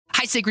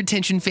Hi, Sacred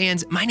Tension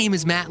fans. My name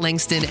is Matt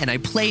Langston, and I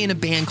play in a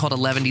band called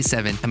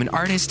 11D7. I'm an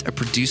artist, a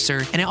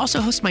producer, and I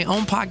also host my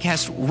own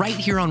podcast right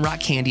here on Rock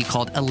Candy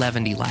called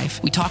 11D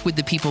Life. We talk with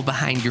the people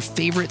behind your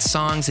favorite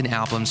songs and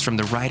albums, from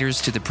the writers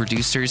to the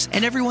producers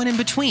and everyone in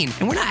between.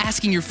 And we're not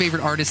asking your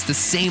favorite artists the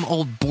same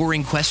old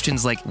boring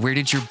questions like, where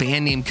did your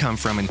band name come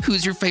from and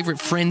who's your favorite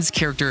Friends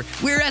character?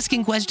 We're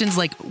asking questions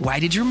like, why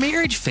did your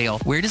marriage fail?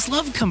 Where does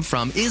love come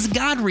from? Is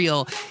God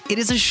real? It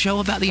is a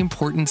show about the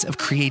importance of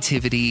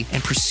creativity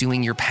and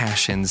pursuing your passions,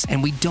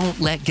 and we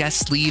don't let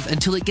guests leave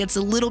until it gets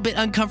a little bit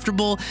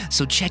uncomfortable,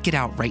 so check it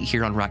out right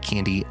here on Rock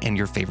Candy and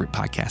your favorite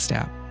podcast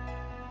app.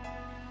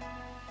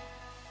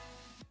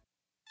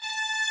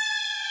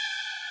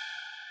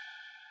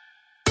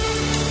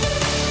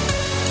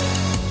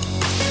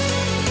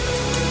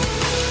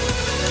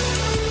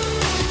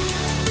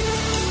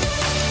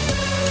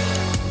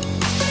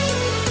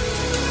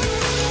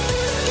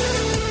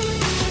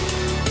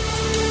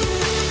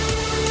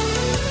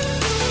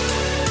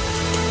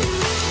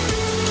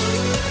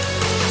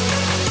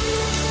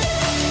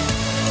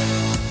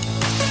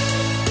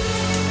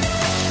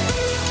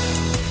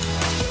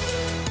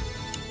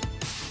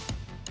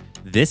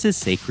 This is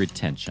Sacred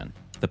Tension,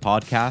 the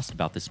podcast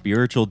about the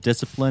spiritual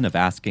discipline of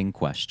asking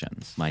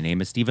questions. My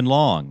name is Stephen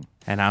Long.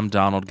 And I'm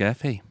Donald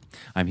Guffey.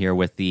 I'm here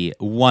with the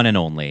one and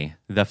only,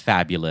 the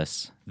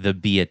fabulous, the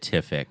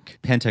beatific,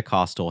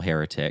 Pentecostal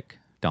heretic,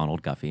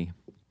 Donald Guffey.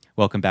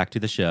 Welcome back to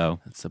the show.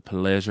 It's a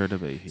pleasure to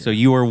be here. So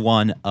you are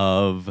one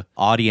of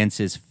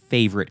audience's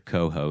favorite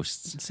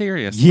co-hosts.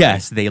 Seriously?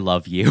 Yes, they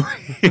love you.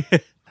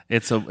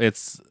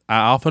 I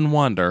often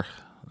wonder.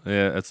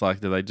 Yeah, it's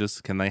like,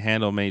 can they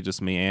handle me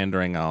just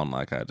meandering on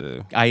like I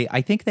do?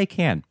 I think they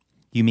can.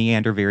 You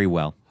meander very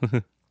well.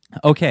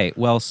 Okay,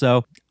 well,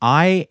 so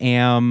I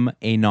am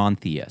a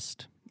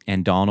non-theist,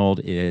 and Donald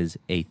is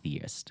a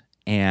theist.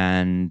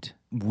 And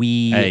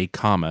we... A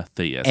comma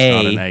theist,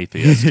 not an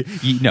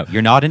atheist. No,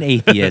 you're not an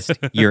atheist.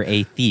 You're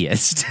a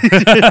theist.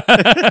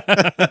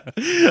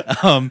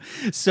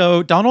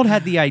 So Donald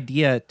had the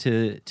idea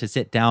to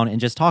sit down and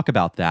just talk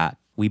about that.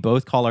 We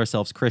both call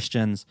ourselves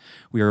Christians.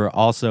 We are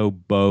also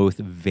both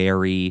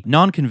very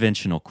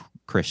non-conventional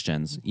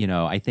Christians. You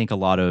know, I think a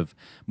lot of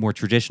more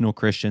traditional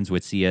Christians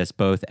would see us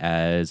both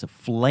as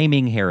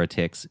flaming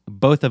heretics.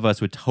 Both of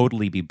us would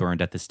totally be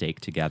burned at the stake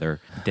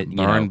together.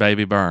 Burn,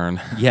 baby, burn.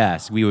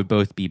 Yes, we would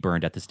both be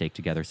burned at the stake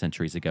together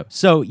centuries ago.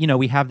 So, you know,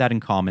 we have that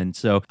in common.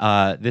 So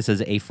this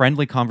is a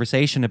friendly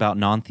conversation about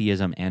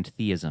non-theism and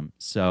theism.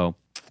 So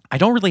I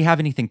don't really have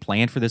anything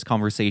planned for this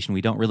conversation. We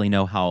don't really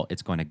know how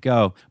it's going to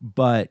go.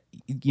 But,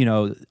 you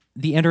know,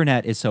 the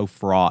internet is so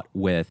fraught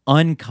with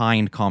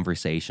unkind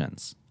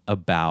conversations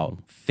about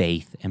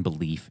faith and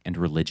belief and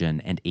religion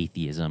and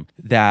atheism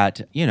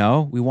that, you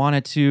know, we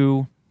wanted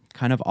to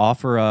kind of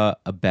offer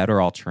a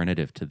better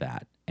alternative to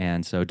that.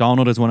 And so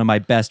Donald is one of my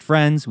best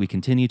friends. We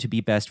continue to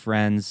be best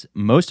friends.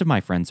 Most of my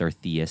friends are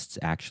theists,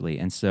 actually.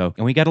 And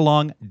we get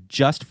along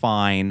just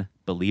fine.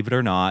 Believe it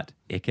or not,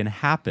 it can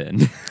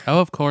happen. Oh,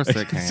 of course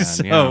it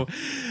can.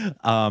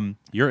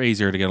 You're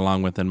easier to get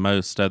along with than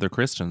most other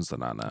Christians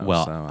that I know.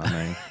 Well, so, I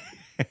mean...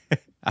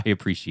 I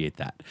appreciate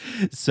that.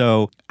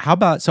 So I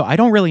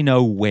don't really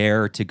know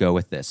where to go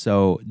with this.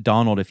 So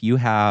Donald, if you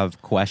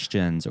have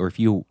questions or if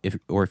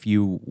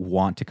you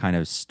want to kind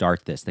of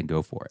start this, then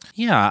go for it.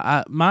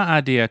 Yeah, my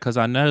idea, because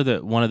I know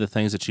that one of the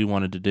things that you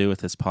wanted to do with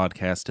this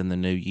podcast in the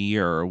new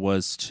year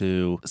was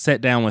to sit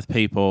down with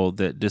people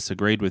that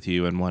disagreed with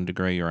you in one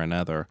degree or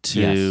another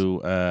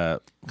to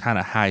kind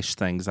of hash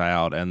things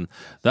out. And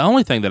the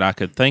only thing that I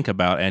could think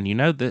about, and you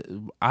know, that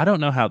I don't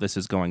know how this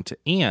is going to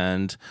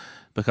end,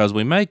 because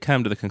we may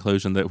come to the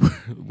conclusion that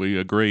we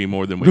agree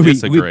more than we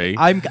disagree.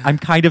 I'm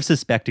kind of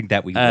suspecting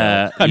that we will.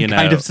 I'm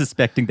kind of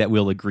suspecting that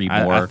we'll agree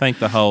more. I think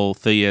the whole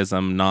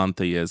theism,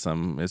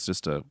 non-theism is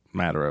just a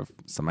matter of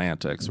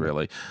semantics,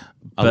 really.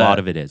 A lot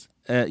of it is.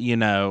 You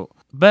know,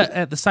 but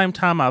at the same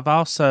time, I've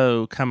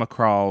also come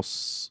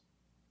across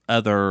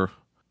other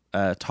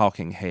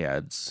talking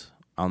heads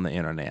on the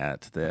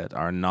internet that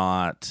are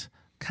not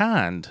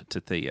kind to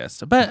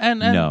theists. But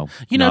no,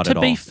 you know, not to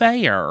at be all.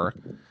 fair,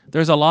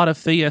 there's a lot of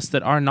theists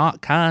that are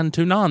not kind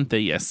to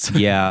non-theists.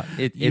 Yeah,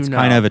 it's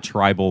kind of a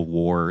tribal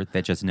war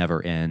that just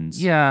never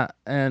ends. Yeah,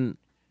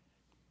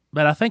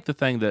 but I think the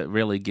thing that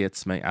really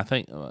gets me,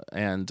 actually, I'm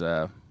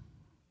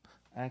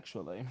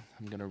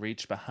going to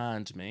reach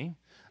behind me.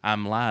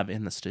 I'm live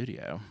in the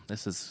studio.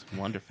 This is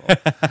wonderful.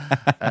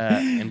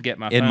 And get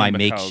my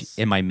phone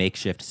in my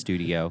makeshift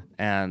studio.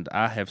 And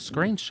I have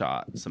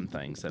screenshot some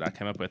things that I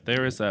came up with.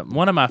 There is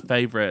one of my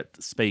favorite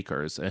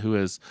speakers who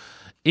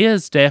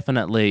is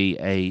definitely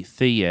a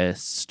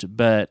theist,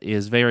 but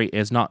is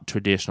not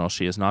traditional.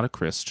 She is not a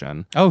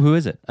Christian. Oh, who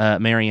is it?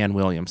 Marianne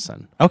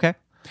Williamson. Okay.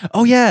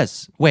 Oh,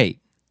 yes. Wait.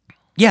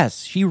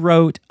 Yes, she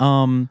wrote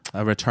A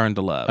Return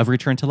to Love. A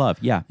Return to Love,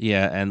 yeah.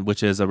 Yeah, and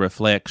which is a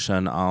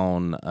reflection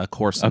on A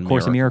Course in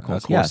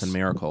Miracles. A Course in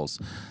Miracles.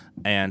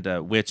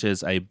 And which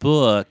is a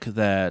book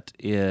that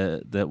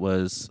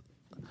was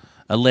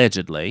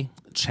allegedly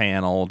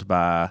channeled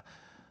by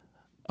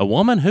a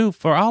woman who,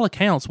 for all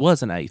accounts,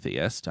 was an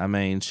atheist. I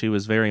mean, she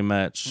was very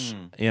much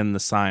in the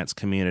science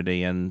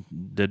community and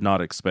did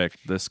not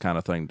expect this kind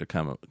of thing to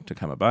come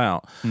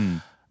about.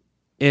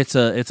 It's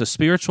a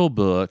spiritual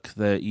book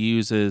that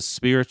uses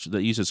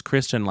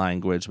Christian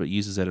language, but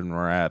uses it in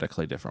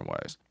radically different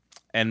ways.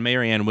 And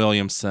Marianne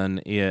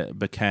Williamson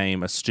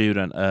became a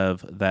student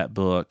of that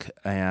book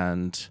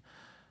and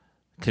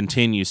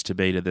continues to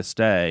be to this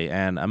day.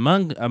 And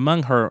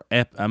among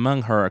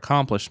her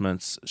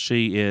accomplishments,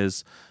 she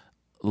is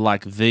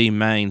like the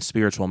main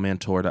spiritual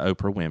mentor to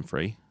Oprah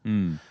Winfrey.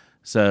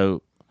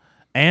 So,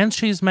 and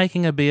she's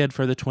making a bid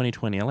for the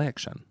 2020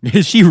 election.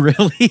 Is she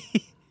really?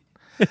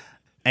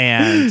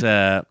 And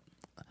her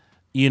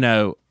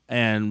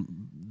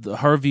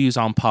views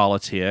on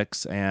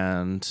politics,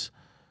 and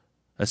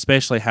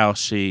especially how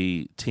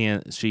she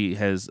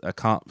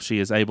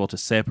is able to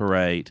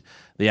separate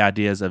the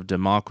ideas of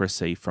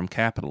democracy from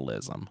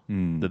capitalism,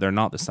 that they're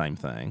not the same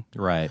thing,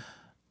 Right.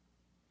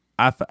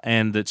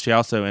 And that she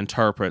also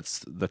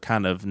interprets the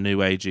kind of new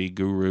agey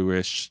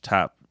guru-ish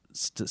type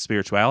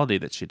spirituality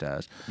that she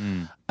does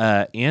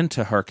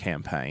into her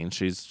campaign.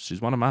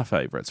 She's one of my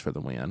favorites for the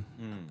win.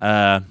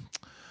 But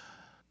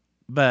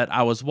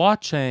I was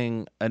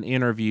watching an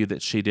interview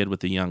that she did with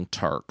the Young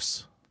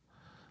Turks.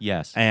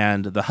 Yes.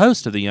 And the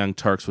host of the Young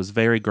Turks was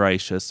very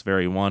gracious,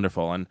 very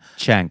wonderful. And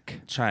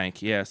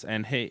Cenk, yes.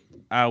 And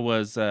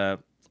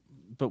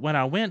but when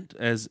I went,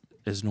 as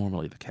is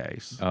normally the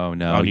case. Oh,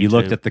 no. You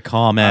looked at the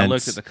comments. I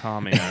looked at the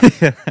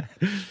comments.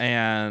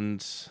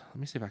 And let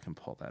me see if I can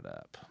pull that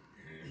up.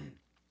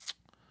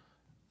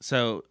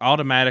 So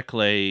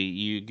automatically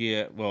you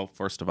get, well,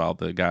 first of all,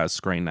 the guy's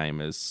screen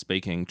name is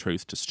Speaking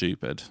Truth to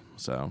Stupid.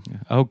 So,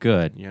 oh,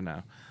 good.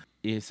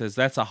 He says,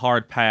 that's a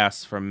hard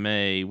pass from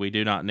me. We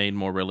do not need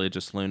more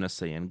religious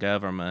lunacy in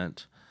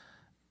government.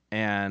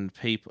 And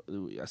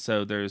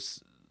so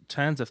there's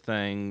tons of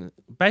things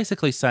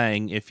basically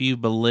saying if you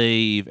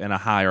believe in a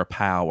higher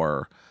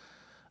power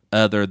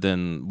other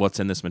than what's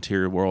in this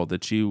material world,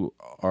 that you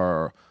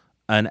are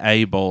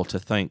unable to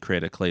think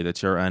critically,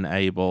 that you're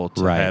unable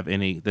to have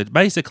that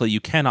basically you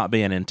cannot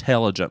be an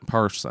intelligent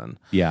person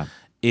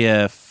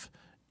if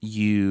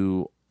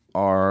you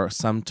are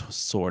some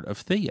sort of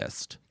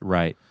theist.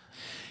 Right.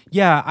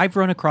 Yeah, I've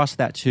run across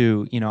that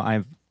too.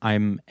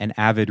 I'm an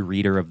avid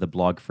reader of the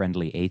blog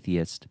Friendly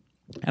Atheist,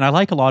 and I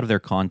like a lot of their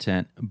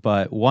content,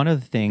 but one of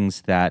the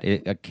things that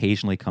it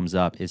occasionally comes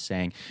up is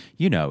saying,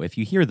 if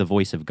you hear the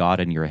voice of God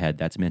in your head,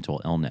 that's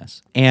mental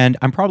illness. And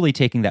I'm probably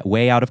taking that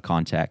way out of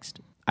context.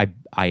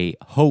 I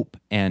hope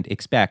and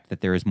expect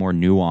that there is more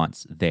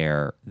nuance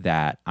there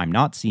that I'm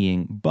not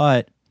seeing,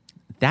 but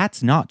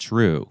that's not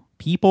true.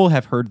 People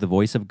have heard the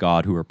voice of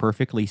God who are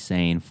perfectly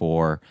sane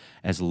for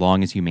as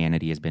long as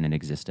humanity has been in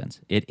existence.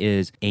 It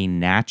is a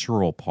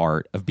natural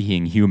part of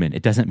being human.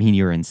 It doesn't mean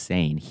you're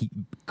insane.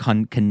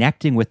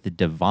 Connecting with the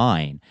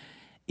divine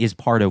is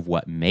part of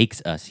what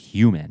makes us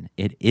human.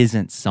 It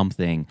isn't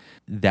something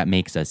that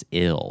makes us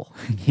ill.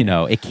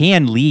 It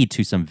can lead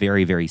to some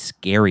very, very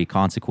scary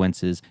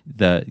consequences.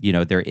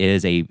 There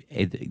is a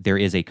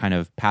kind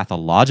of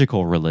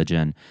pathological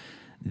religion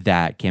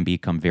that can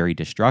become very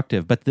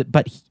destructive.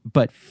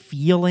 But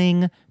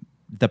feeling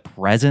the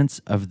presence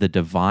of the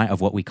divine,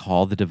 of what we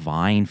call the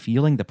divine,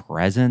 feeling the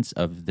presence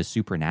of the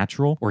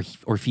supernatural,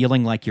 or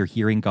feeling like you're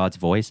hearing God's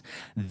voice,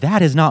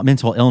 that is not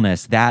mental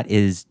illness. That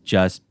is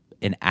just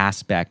an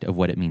aspect of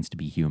what it means to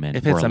be human.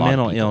 If it's a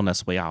mental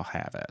illness, we all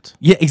have it.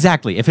 Yeah,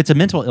 exactly. If it's a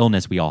mental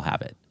illness, we all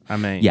have it. I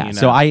mean,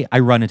 so I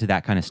run into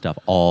that kind of stuff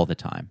all the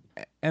time.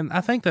 And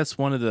I think that's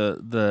one of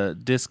the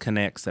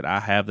disconnects that I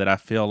have, that I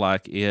feel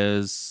like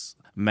is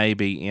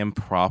maybe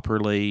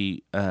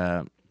improperly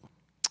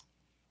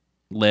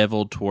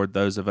leveled toward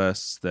those of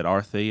us that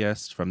are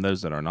theists from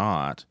those that are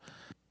not.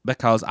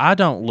 Because I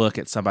don't look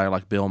at somebody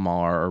like Bill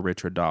Maher or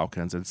Richard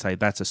Dawkins and say,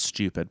 that's a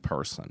stupid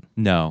person.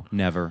 No,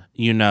 never.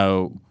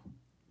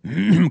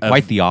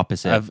 Quite the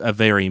opposite. A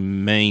very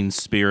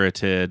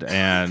mean-spirited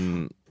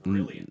and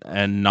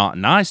not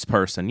nice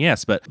person,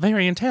 yes, but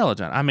very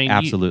intelligent. I mean,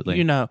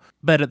 absolutely.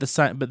 But at the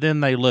same, but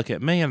then they look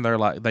at me and they're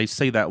like, they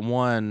see that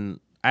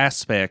one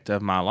aspect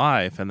of my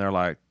life and they're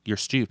like, you're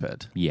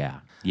stupid.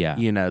 Yeah.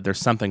 There's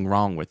something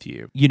wrong with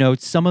you.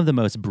 Some of the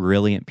most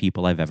brilliant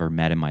people I've ever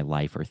met in my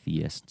life are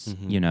theists.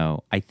 Mm-hmm.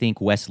 I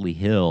think Wesley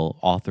Hill,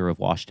 author of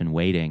Washington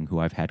Waiting, who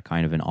I've had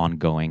kind of an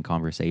ongoing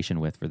conversation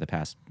with for the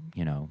past,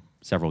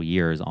 several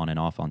years on and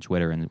off on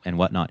Twitter and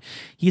whatnot,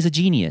 he's a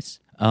genius.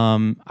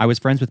 I was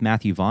friends with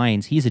Matthew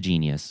Vines. He's a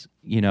genius.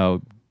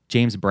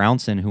 James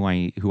Brownson, who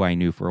I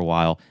knew for a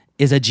while,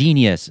 is a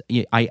genius.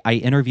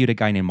 I interviewed a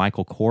guy named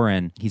Michael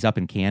Koren. He's up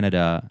in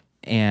Canada,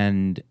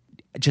 and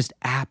just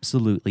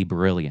absolutely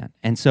brilliant.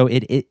 And so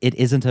it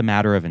isn't a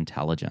matter of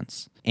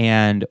intelligence.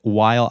 And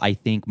while I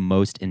think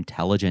most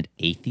intelligent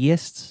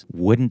atheists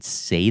wouldn't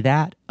say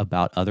that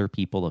about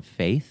people of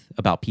faith,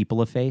 I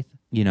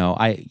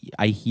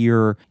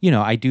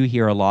do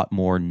hear a lot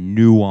more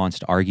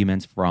nuanced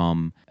arguments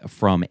from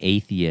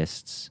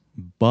atheists,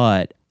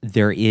 but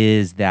there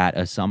is that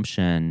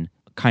assumption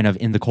kind of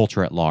in the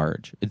culture at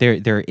large.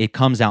 It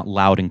comes out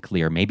loud and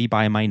clear, maybe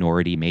by a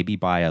minority, maybe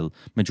by a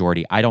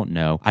majority. I don't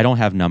know. I don't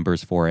have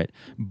numbers for it,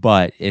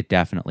 but it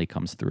definitely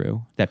comes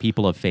through that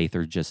people of faith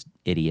are just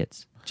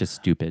idiots, just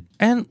stupid.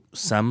 And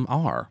some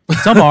are.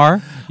 Some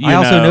are. I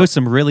also know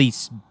some really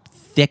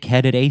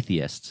thick-headed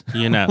atheists.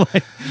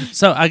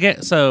 So I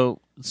get so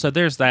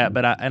there's that,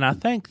 but I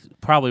think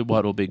probably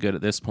what will be good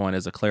at this point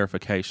is a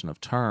clarification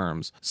of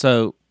terms.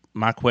 So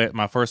my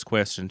first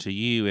question to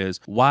you is,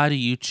 why do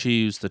you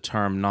choose the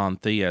term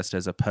non-theist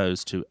as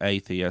opposed to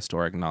atheist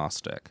or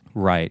agnostic?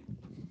 Right.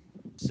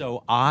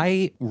 So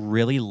I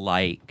really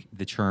like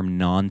the term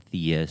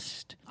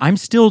non-theist. I'm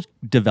still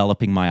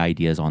developing my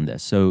ideas on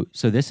this. So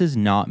this is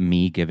not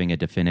me giving a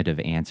definitive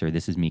answer.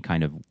 This is me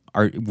kind of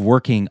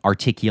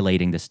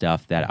articulating the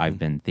stuff that I've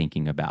been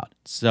thinking about.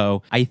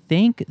 So I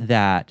think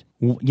that,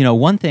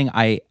 one thing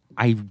I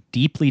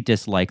deeply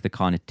dislike the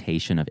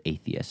connotation of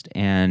atheist,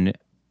 and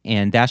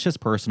that's just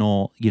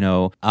personal.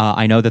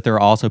 I know that there are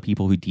also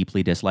people who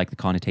deeply dislike the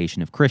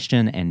connotation of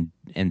Christian and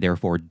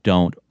therefore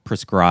don't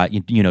prescribe,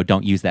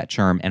 don't use that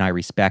term. And I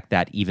respect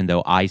that, even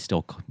though I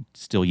still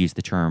use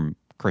the term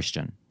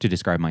Christian to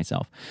describe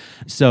myself.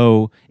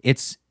 So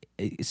it's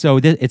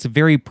a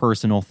very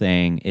personal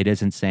thing. It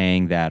isn't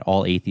saying that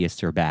all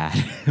atheists are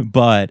bad,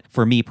 but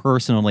for me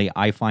personally,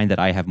 I find that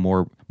I have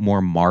more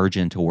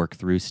margin to work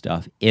through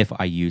stuff if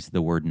I use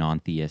the word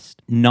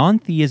non-theist.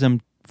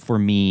 Non-theism for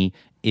me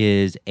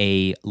is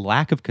a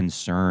lack of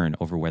concern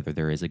over whether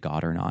there is a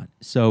God or not.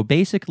 So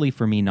basically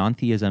for me,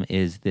 non-theism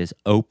is this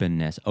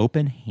openness,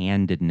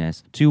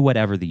 open-handedness to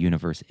whatever the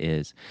universe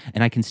is.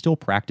 And I can still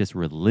practice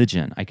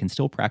religion. I can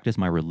still practice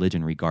my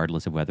religion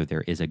regardless of whether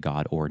there is a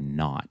God or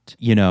not.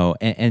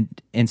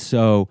 And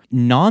so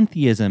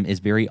non-theism is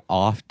very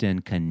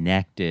often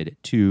connected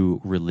to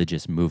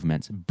religious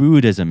movements.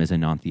 Buddhism is a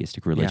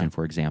non-theistic religion,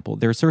 for example.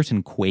 There are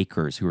certain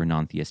Quakers who are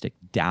non-theistic.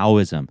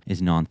 Taoism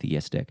is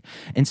non-theistic.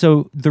 And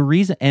so the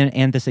reason,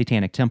 and the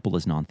Satanic Temple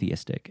is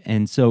non-theistic.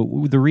 And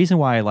so the reason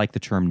why I like the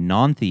term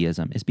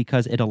non-theism is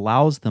because it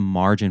allows the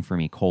margin for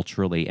me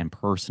culturally and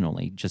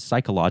personally, just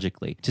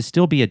psychologically, to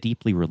still be a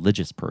deeply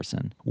religious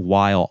person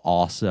while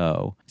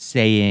also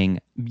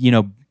saying,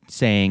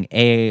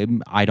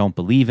 I don't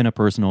believe in a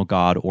personal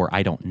God, or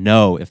I don't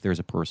know if there's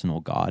a personal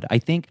God. I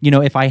think,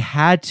 if I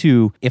had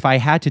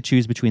to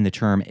choose between the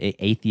term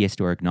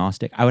atheist or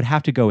agnostic, I would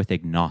have to go with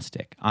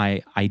agnostic.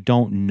 I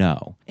don't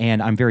know.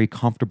 And I'm very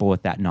comfortable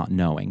with that not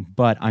knowing,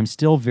 but I'm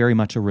still very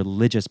much a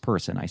religious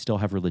person. I still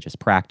have religious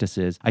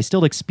practices. I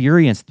still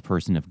experience the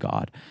person of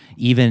God,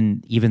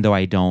 even though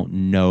I don't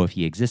know if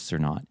he exists or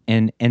not.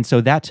 And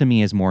so that to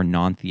me is more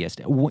non-theist.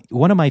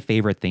 One of my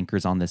favorite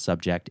thinkers on this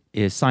subject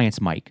is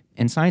Science Mike.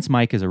 And Science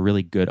Mike is a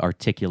really good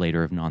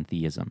articulator of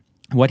non-theism.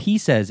 What he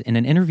says in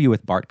an interview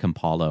with Bart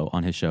Campolo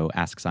on his show,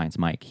 Ask Science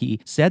Mike, he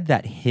said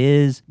that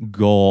his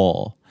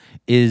goal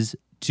is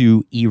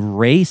to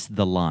erase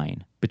the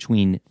line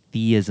between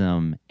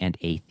theism and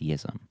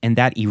atheism. And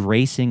that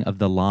erasing of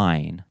the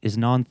line is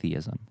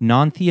non-theism.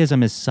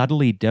 Non-theism is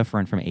subtly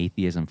different from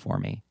atheism for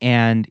me.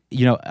 And,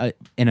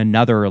 in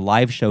another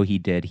live show he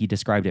did, he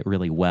described it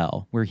really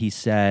well, where he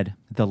said,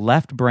 the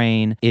left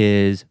brain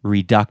is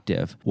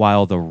reductive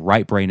while the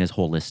right brain is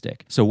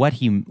holistic. So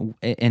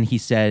he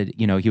said,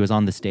 he was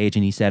on the stage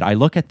and he said, I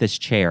look at this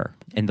chair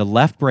and the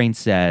left brain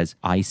says,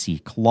 I see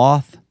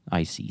cloth,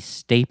 I see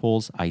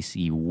staples, I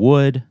see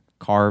wood,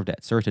 carved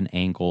at certain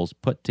angles,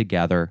 put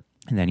together.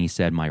 And then he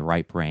said, my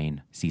right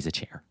brain sees a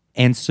chair.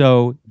 And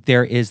so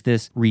there is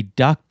this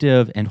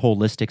reductive and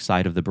holistic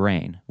side of the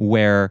brain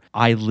where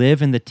I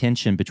live in the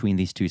tension between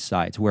these two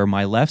sides, where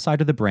my left side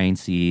of the brain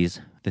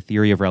sees the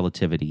theory of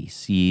relativity,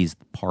 sees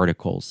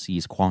particles,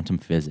 sees quantum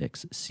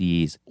physics,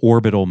 sees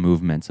orbital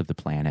movements of the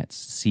planets,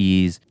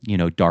 sees,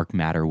 dark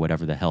matter,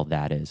 whatever the hell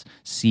that is,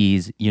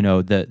 sees,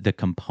 the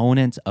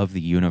components of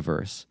the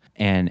universe,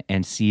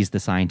 and sees the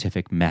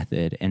scientific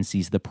method and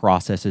sees the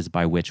processes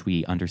by which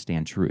we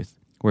understand truth,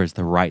 whereas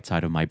the right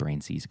side of my brain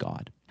sees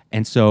God.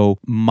 And so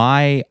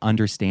my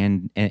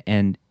understand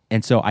and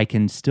so I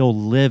can still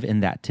live in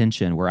that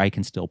tension where I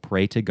can still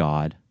pray to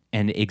God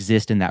and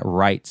exist in that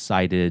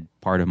right-sided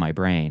part of my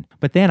brain.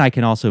 But then I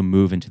can also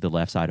move into the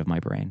left side of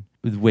my brain,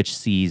 which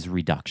sees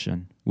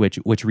reduction,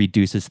 which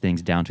reduces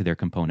things down to their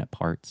component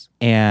parts.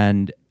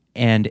 And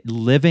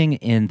living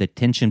in the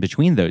tension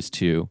between those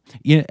two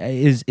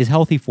is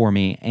healthy for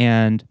me.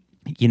 And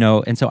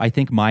so I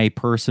think my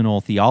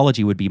personal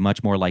theology would be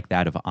much more like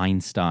that of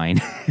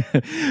Einstein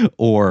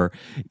or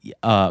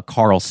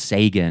Carl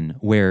Sagan,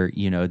 where,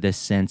 this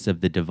sense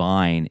of the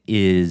divine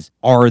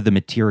are the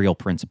material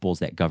principles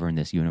that govern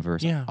this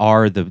universe,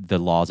 are the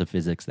laws of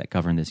physics that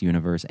govern this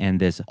universe, and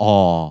this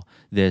awe,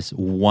 this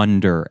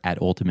wonder at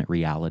ultimate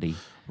reality.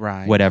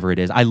 Right. whatever it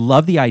is. I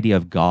love the idea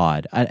of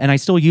God, and I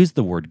still use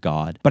the word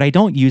God, but I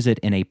don't use it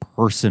in a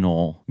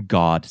personal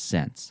God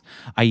sense.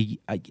 I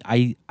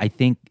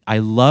think I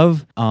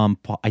love.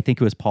 I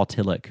think it was Paul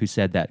Tillich who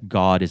said that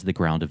God is the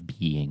ground of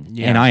being,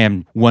 Yeah. and I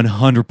am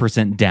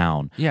 100%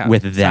 down Yeah,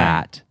 with same.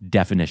 that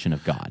definition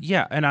of God.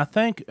 Yeah, and I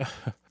think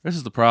this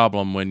is the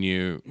problem when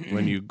you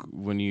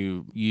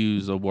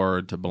use a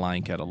word to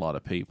blanket a lot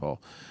of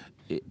people.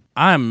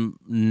 I'm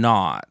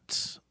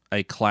not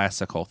a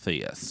classical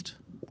theist.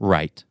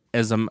 Right.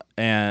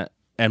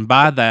 And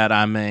by that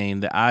I mean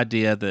the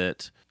idea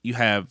that you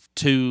have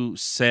two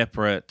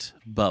separate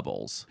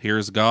bubbles.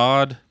 Here's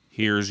God,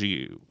 here's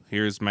you.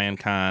 Here's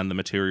mankind, the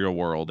material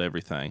world,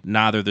 everything.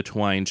 Neither the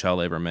twain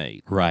shall ever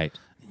meet. Right.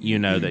 You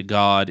know that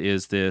God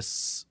is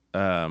this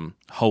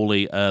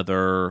holy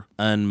other,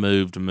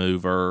 unmoved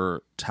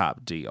mover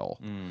type deal,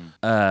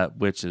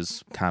 which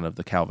is kind of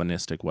the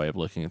Calvinistic way of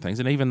looking at things,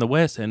 and even the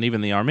West, and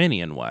even the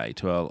Arminian way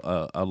to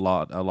a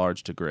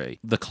large degree,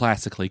 the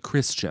classically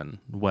Christian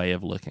way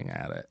of looking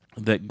at it,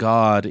 that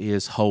God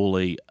is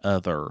wholly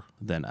other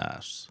than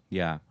us.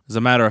 Yeah. As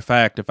a matter of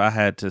fact, if I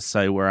had to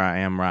say where I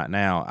am right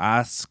now,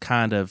 I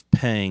kind of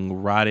ping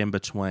right in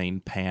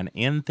between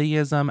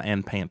panentheism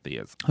and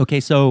pantheism. Okay,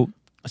 so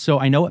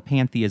I know what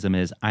pantheism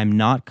is. I'm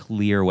not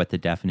clear what the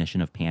definition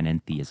of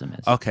panentheism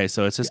is. Okay,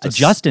 so it's just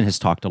Justin has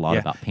talked a lot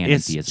about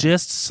panentheism. It's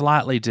just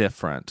slightly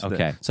different.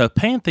 Okay. So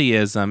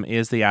pantheism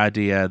is the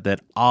idea that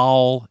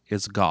all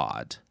is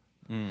God.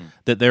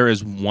 That there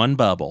is one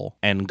bubble,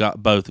 and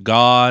both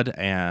God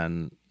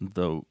and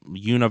the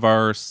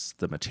universe,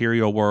 the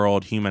material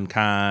world,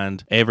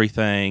 humankind,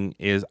 everything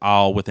is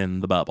all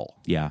within the bubble.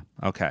 Yeah.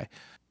 Okay.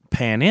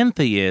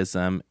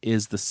 Panentheism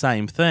is the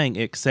same thing,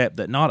 except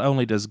that not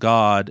only does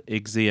God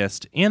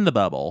exist in the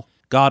bubble,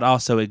 God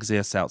also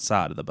exists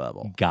outside of the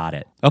bubble. Got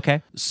it.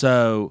 Okay.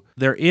 So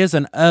there is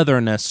an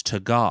otherness to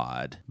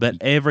God, but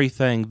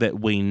everything that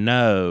we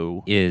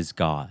know Is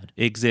God.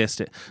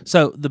 existed.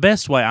 So the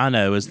best way I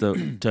know is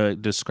to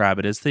describe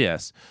it as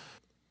this.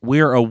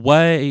 We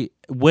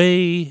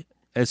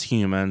as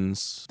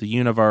humans, the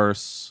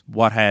universe,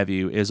 what have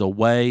you, is a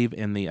wave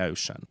in the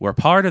ocean. We're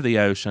part of the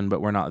ocean,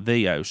 but we're not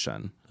the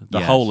ocean. The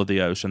Yes. whole of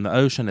the ocean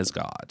is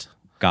God.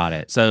 Got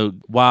it. So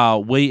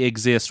while we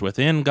exist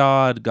within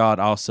God, God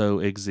also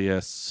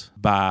exists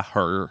by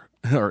her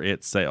or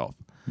itself.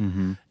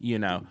 Mm-hmm. You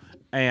know,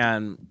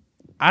 and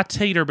I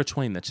teeter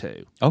between the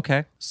two.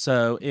 Okay.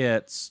 So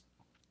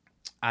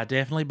I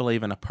definitely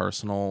believe in a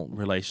personal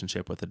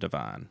relationship with the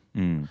divine.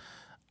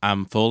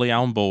 I'm fully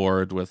on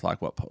board with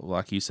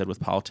like you said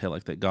with Paul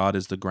Tillich, that God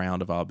is the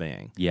ground of all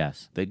being.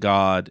 Yes. That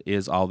God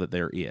is all that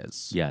there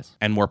is. Yes.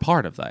 And we're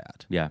part of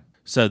that. Yeah.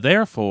 So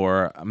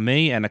therefore,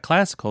 me and a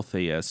classical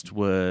theist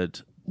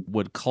would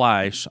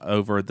clash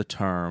over the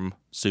term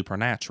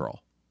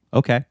supernatural.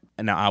 Okay.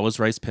 And now I was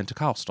raised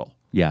Pentecostal.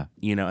 Yeah.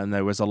 You know, and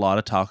there was a lot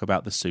of talk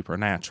about the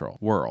supernatural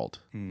world,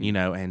 you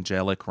know,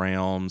 angelic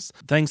realms,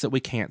 things that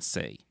we can't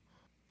see.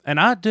 And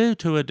I do,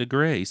 to a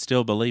degree,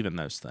 still believe in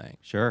those things.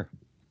 Sure.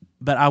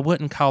 But I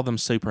wouldn't call them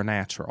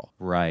supernatural.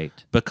 Right.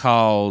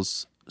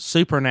 Because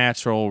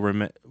supernatural,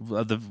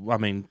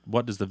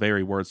 what does the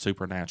very word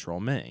supernatural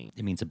mean?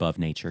 It means above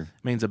nature.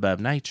 It means above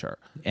nature.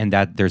 And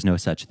that there's no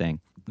such thing.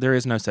 There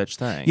is no such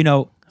thing. You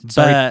know,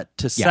 sorry. But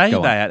to Yeah, say go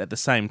on. that at the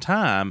same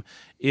time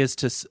is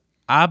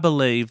I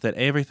believe that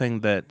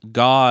everything that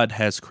God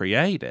has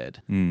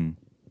created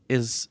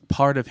is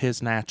part of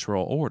his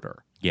natural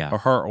order. Yeah. Or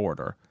her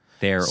order.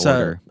 Their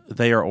order.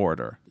 Their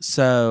order.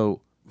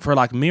 So for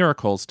like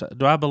miracles,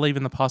 do I believe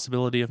in the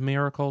possibility of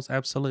miracles?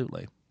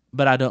 Absolutely.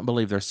 But I don't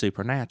believe they're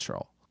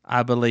supernatural.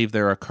 I believe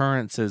they're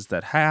occurrences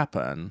that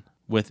happen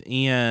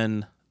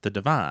within the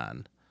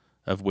divine,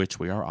 of which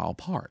we are all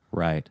part.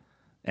 Right.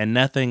 And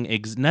nothing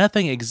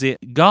exists.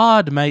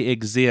 God may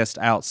exist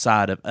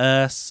outside of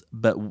us,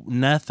 but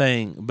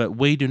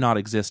we do not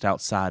exist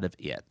outside of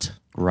it.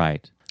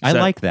 Right. I So-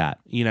 like that.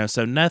 You know,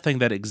 so nothing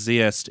that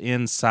exists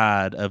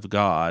inside of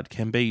God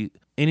can be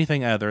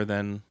anything other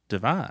than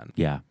divine.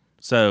 Yeah.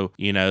 So,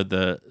 you know,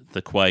 the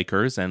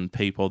Quakers and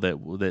people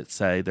that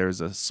say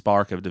there's a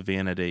spark of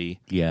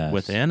divinity Yes.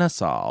 within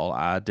us all,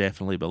 I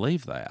definitely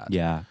believe that.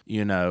 Yeah.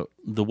 You know,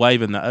 the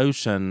wave in the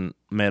ocean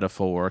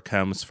metaphor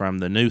comes from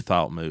the New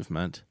Thought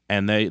movement,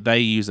 and they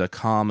use a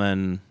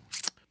common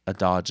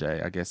adage,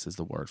 I guess is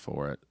the word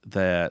for it,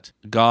 that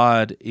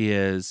God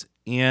is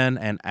in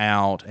and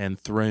out and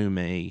through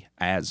me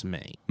as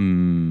me.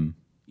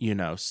 You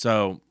know,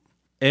 so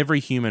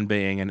every human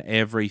being and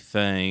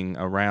everything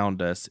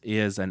around us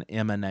is an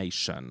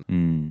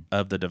emanation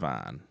of the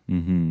divine.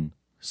 Mm-hmm.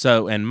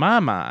 So in my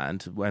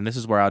mind, and this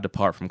is where I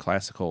depart from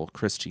classical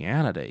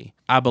Christianity,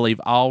 I believe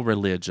all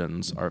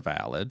religions are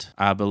valid.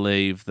 I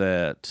believe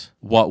that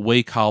what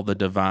we call the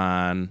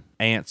divine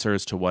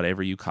answers to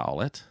whatever you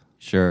call it.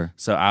 Sure.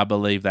 So I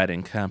believe that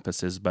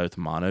encompasses both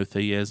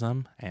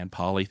monotheism and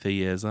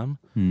polytheism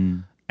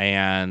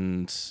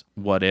and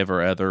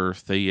whatever other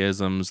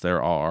theisms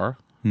there are.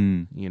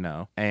 you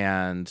know.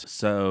 And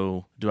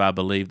so do I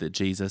believe that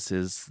Jesus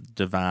is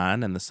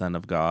divine and the Son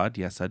of God?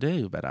 Yes, I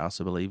do. But I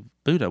also believe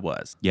Buddha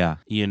was. Yeah.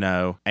 You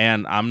know,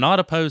 and I'm not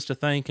opposed to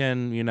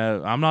thinking, you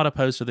know, I'm not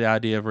opposed to the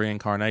idea of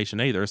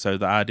reincarnation either. So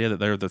the idea that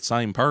they're the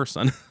same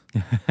person,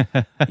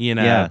 you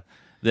know, Yeah.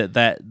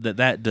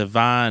 that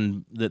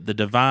divine, that the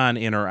divine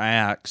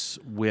interacts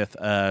with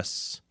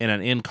us in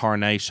an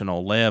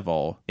incarnational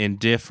level in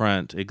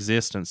different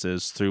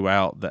existences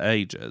throughout the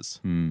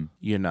ages.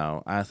 You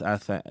know, I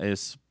think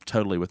it's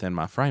totally within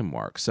my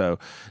framework. So,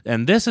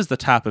 and this is the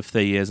type of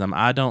theism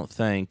I don't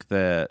think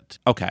that,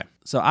 okay,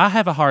 so I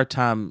have a hard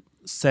time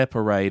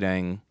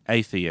separating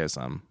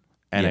atheism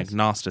and Yes.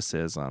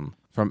 agnosticism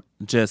from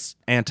just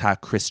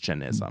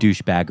anti-Christianism.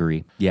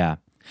 Douchebaggery. Yeah.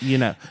 You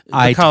know,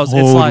 I because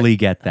totally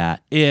get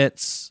that.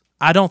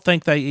 I don't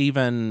think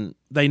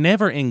they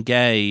never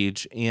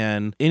engage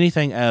in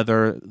anything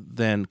other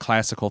than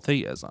classical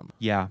theism,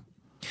 Yeah.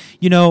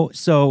 You know,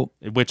 so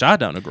which I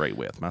don't agree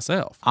with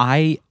myself.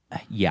 I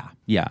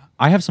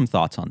have some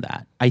thoughts on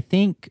that. I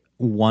think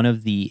one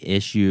of the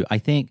I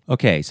think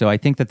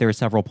that there are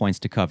several points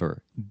to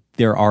cover.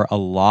 There are a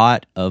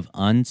lot of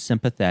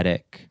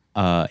unsympathetic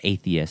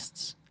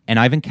atheists, and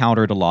I've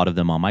encountered a lot of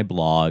them on my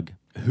blog,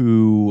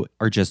 who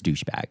are just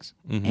douchebags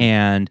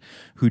and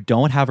who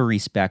don't have a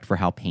respect for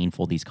how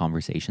painful these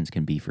conversations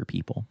can be for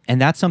people. And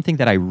that's something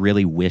that I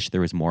really wish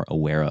there was more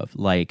aware of.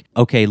 Like,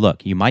 okay,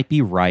 look, you might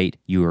be right.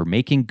 You are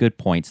making good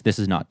points. This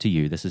is not to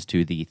you. This is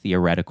to the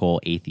theoretical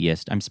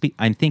atheist.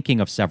 I'm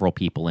thinking of several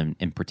people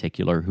in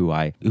particular who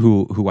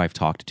I've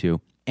talked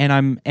to.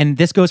 And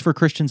this goes for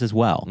Christians as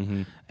well.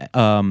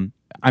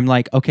 I'm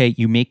like, okay,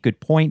 you make good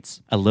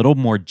points. A little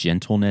more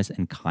gentleness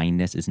and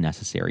kindness is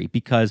necessary,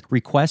 because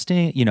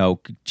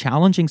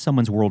challenging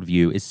someone's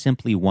worldview is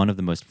simply one of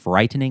the most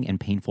frightening and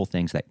painful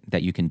things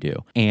that you can do.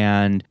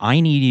 And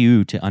I need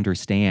you to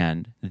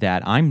understand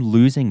that I'm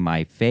losing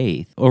my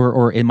faith,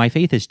 or my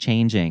faith is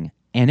changing.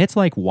 And it's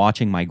like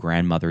watching my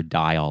grandmother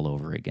die all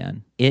over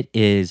again. It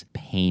is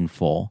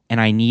painful. And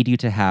I need you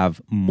to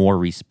have more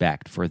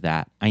respect for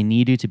that. I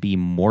need you to be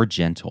more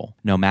gentle.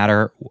 No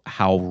matter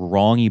how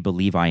wrong you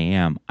believe I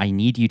am, I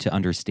need you to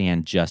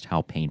understand just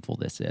how painful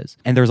this is.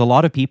 And there's a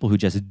lot of people who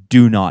just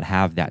do not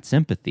have that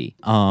sympathy.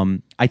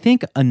 I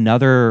think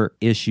another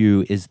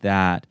issue is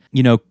that,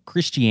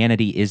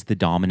 Christianity is the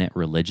dominant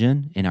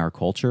religion in our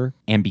culture.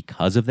 And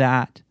because of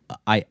that,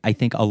 I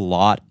think a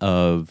lot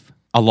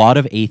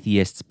of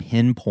atheists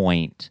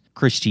pinpoint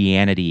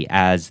Christianity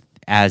as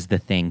the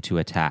thing to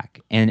attack.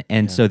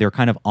 And so they're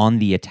kind of on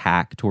the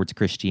attack towards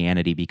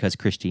Christianity because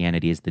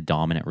Christianity is the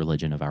dominant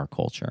religion of our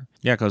culture.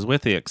 Yeah, because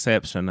with the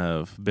exception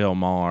of Bill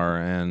Maher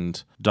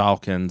and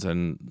Dawkins,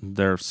 and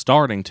they're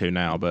starting to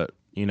now, but,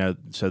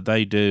 so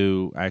they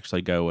do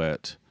actually go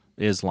at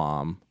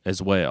Islam as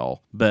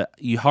well, but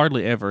you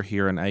hardly ever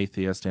hear an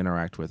atheist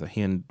interact with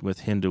with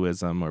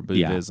Hinduism or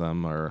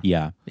Buddhism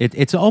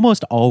it's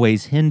almost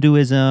always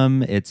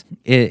Hinduism.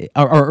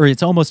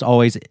 It's almost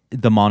always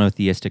the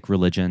monotheistic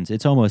religions.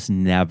 It's almost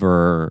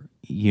never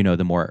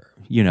the more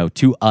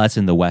to us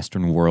in the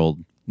Western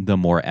world, the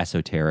more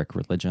esoteric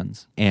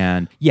religions.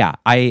 And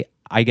I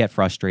get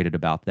frustrated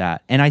about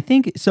that. And I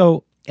think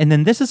so. And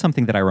then this is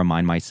something that I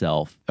remind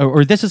myself,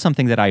 or this is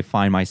something that I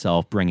find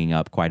myself bringing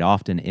up quite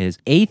often, is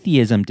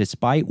atheism,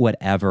 despite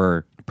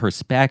whatever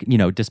despite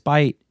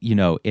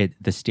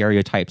the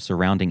stereotypes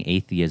surrounding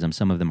atheism,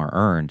 some of them are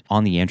earned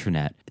on the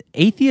internet.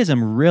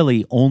 Atheism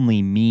really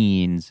only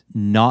means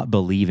not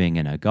believing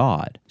in a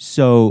God.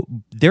 So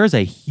there's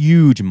a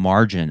huge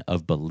margin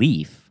of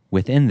belief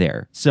within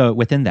that.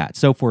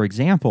 So for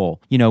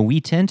example,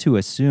 we tend to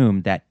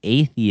assume that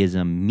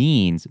atheism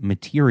means a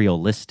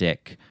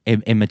materialistic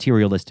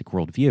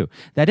worldview.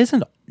 That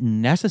isn't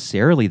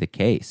necessarily the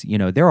case.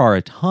 There are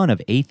a ton of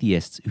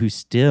atheists who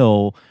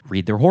still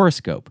read their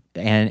horoscope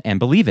and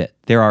believe it.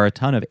 There are a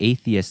ton of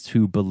atheists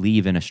who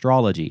believe in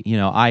astrology.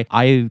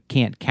 I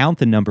can't count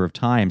the number of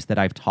times that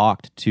I've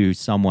talked to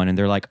someone and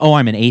they're like, "Oh,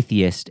 I'm an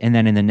atheist," and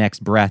then in the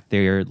next breath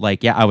they're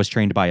like, "Yeah, I was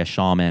trained by a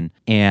shaman,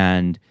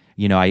 and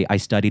I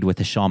studied with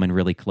a shaman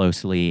really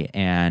closely,"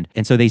 and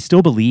so they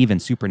still believe in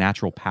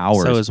supernatural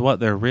powers. So is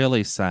what they're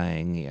really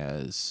saying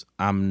is,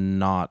 I'm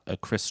not a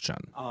Christian.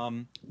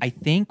 I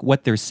think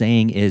what they're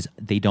saying is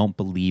they don't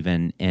believe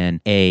in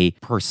a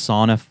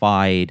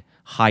personified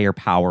higher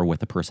power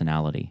with a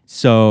personality.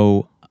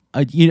 So,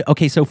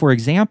 so for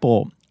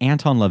example,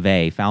 Anton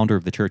LaVey, founder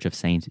of the Church of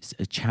Satan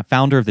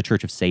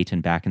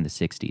back in the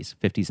 50s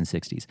and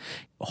 60s,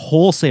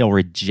 wholesale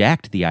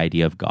reject the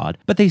idea of God,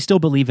 but they still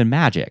believe in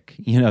magic.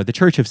 The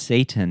Church of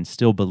Satan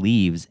still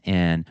believes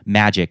in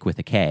magic with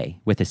a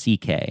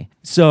CK.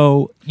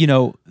 So,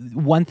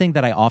 one thing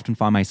that I often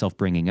find myself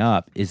bringing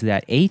up is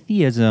that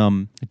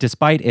atheism,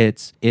 despite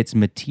its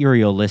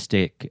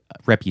materialistic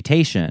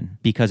reputation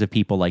because of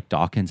people like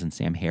Dawkins and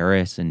Sam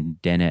Harris and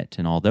Dennett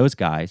and all those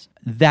guys,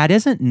 that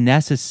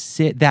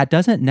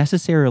doesn't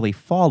necessarily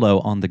follow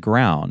on the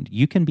ground.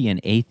 You can be an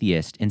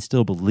atheist and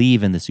still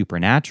believe in the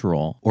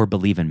supernatural or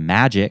believe in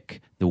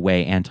magic the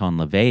way Anton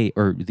LaVey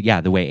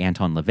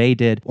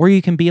did, or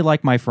you can be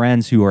like my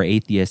friends who are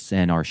atheists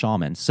and are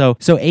shamans. So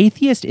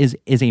atheist is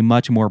a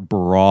much more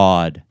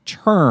broad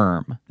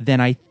term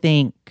than I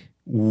think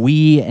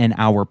we in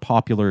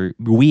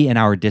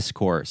our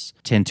discourse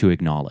tend to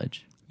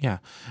acknowledge. Yeah,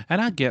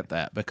 and I get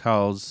that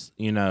because,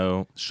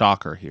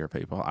 shocker here,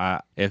 people.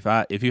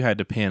 If you had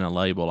to pin a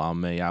label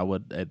on me, I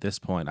would at this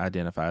point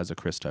identify as a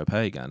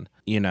Christo-pagan.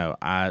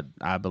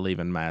 I believe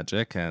in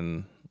magic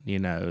and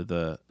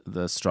the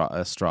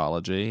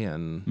astrology,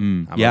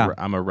 and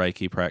I'm a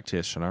Reiki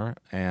practitioner,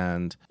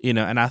 and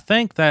and I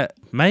think that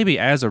maybe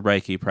as a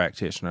Reiki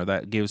practitioner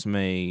that gives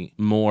me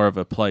more of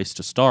a place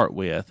to start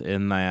with,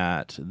 in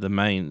that the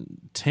main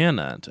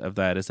tenet of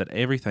that is that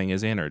everything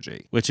is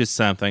energy, which is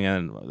something,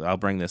 and I'll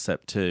bring this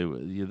up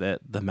too,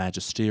 that the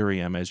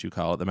magisterium, as you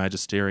call it, the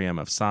magisterium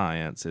of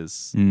science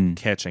is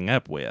catching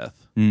up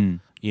with,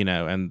 and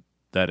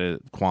that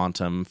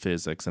quantum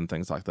physics and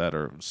things like that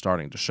are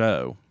starting to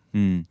show.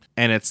 And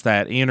it's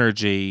that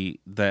energy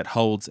that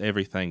holds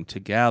everything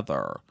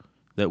together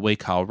that we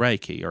call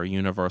Reiki, or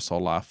universal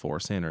life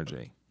force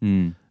energy.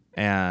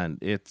 And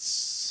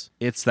it's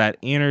that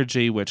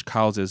energy which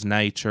causes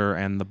nature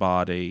and the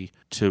body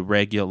to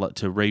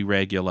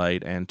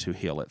re-regulate and to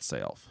heal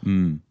itself.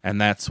 And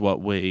that's what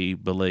we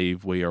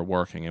believe we are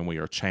working and we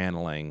are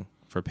channeling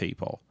for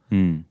people.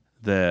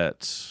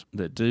 That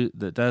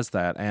does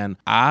that. And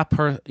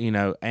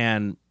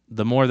and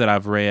the more that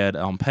I've read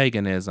on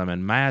paganism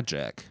and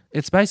magic,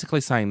 it's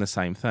basically saying the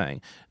same thing,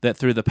 that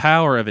through the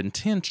power of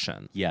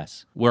intention,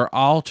 yes, we're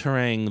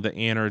altering the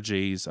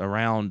energies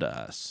around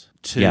us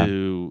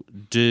to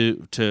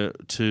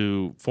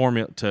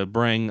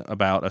bring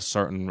about a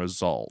certain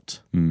result.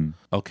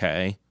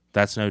 Okay.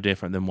 That's no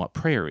different than what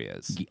prayer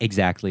is.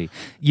 Exactly.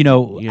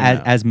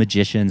 As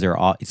magicians are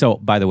all... So,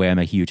 by the way, I'm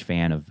a huge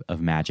fan of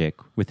magic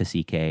with the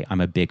CK. I'm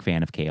a big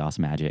fan of chaos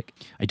magic.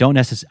 I don't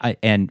necessarily...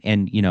 And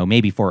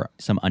maybe for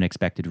some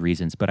unexpected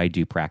reasons, but I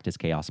do practice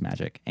chaos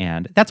magic.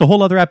 And that's a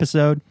whole other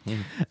episode.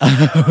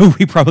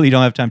 We probably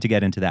don't have time to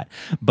get into that.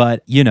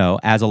 But,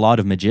 as a lot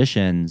of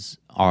magicians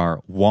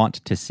want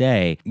to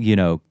say,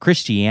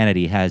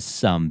 Christianity has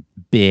some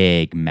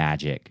big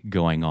magic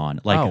going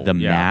on. Like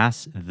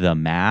mass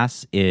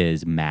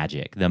is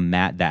magic.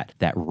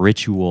 That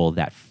ritual,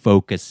 that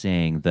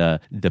focusing,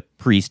 the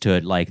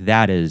priesthood, like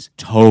that is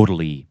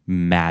totally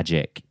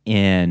magic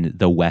in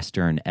the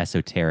Western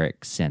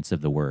esoteric sense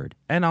of the word.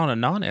 And on a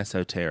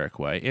non-esoteric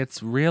way,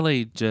 it's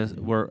really just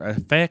we're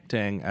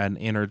affecting an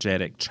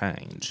energetic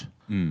change.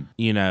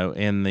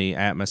 In the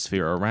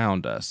atmosphere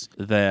around us,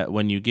 that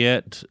when you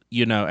get,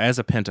 as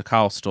a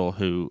Pentecostal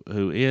who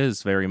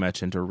is very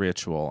much into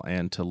ritual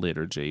and to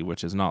liturgy,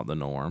 which is not the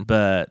norm,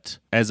 but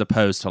as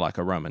opposed to like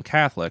a Roman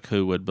Catholic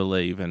who would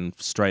believe in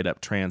straight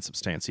up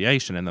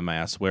transubstantiation in the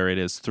Mass, where it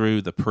is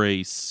through the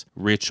priest's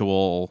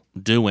ritual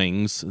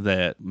doings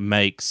that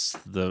makes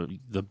the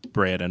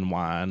bread and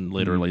wine,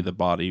 literally the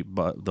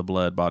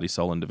blood, body,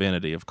 soul, and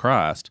divinity of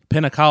Christ.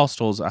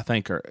 Pentecostals, I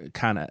think,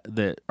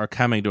 are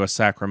coming to a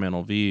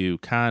sacramental view,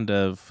 kind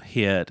of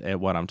hit at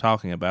what I'm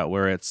talking about,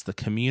 where it's the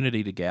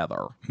community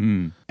together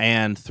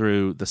and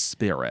through the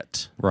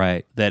Spirit,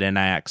 right, that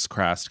enacts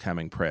Christ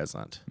coming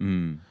present.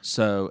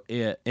 So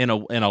in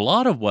a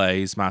lot of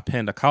ways, my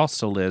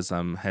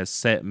Pentecostalism has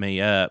set me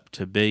up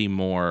to be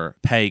more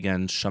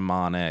pagan,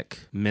 shamanic,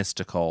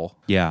 mystical.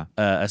 Yeah.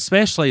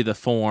 Especially the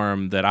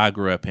form that I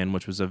grew up in,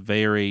 which was a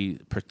very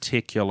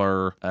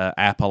particular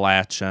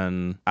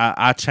Appalachian.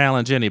 I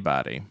challenge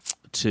anybody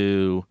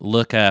to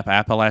look up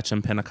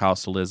Appalachian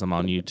Pentecostalism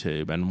on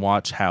YouTube and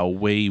watch how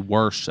we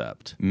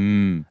worshipped,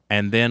 and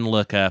then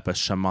look up a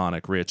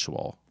shamanic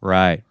ritual.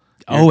 Right.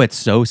 It's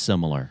so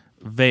similar.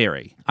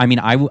 Very. I mean,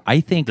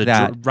 I think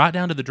that... right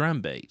down to the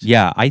drum beat.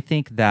 Yeah, I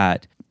think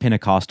that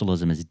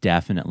Pentecostalism is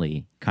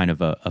definitely kind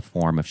of a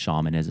form of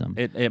shamanism.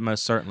 It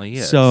most certainly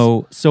is.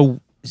 So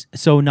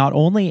not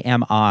only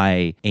am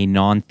I a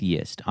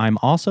non-theist, I'm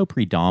also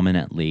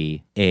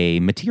predominantly a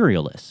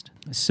materialist.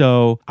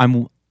 So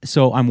I'm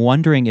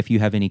wondering if you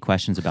have any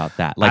questions about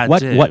that. Like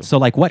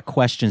what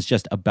questions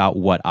just about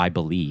what I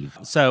believe?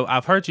 So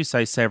I've heard you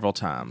say several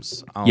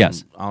times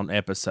on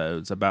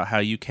episodes about how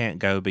you can't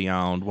go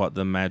beyond what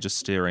the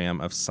magisterium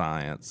of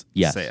science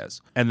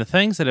says. And the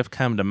things that have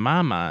come to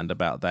my mind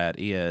about that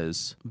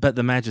is, but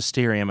the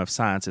magisterium of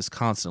science is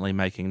constantly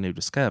making new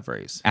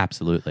discoveries.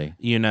 Absolutely.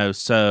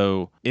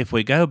 So if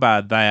we go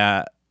by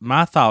that,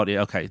 my thought is,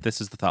 okay,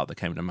 this is the thought that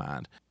came to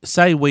mind.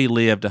 Say we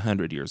lived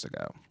 100 years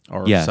ago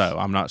or so.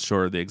 I'm not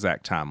sure the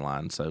exact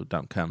timeline, so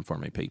don't come for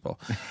me, people.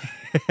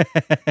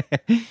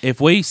 If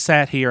we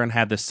sat here and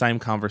had this same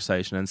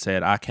conversation and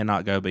said, I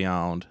cannot go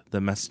beyond the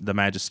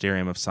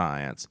magisterium of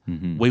science,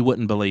 we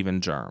wouldn't believe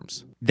in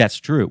germs. That's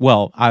true.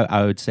 Well,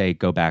 I would say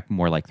go back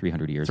more like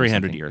 300 years.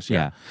 300 years,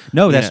 yeah.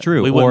 No, that's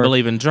true. We wouldn't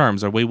believe in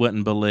germs, or we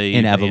wouldn't believe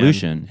in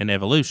evolution. In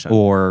evolution.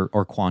 Or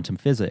quantum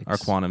physics. Or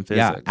quantum physics.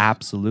 Yeah,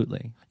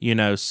 absolutely.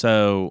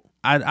 So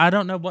I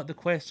don't know what the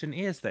question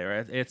is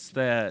there. It's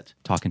that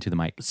Talking to the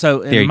mic. so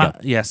There you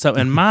go. so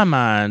in my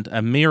mind,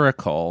 a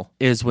miracle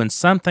is when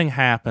something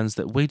happens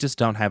that we just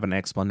don't have an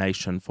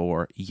explanation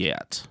for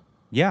yet.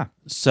 Yeah.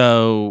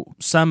 So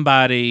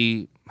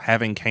somebody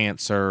having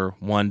cancer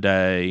one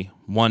day,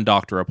 one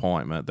doctor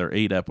appointment, they're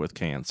eat up with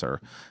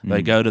cancer.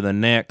 They go to the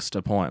next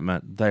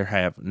appointment, they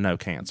have no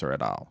cancer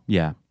at all.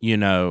 Yeah.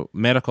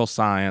 Medical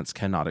science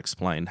cannot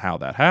explain how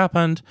that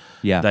happened.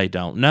 Yeah. They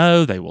don't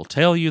know. They will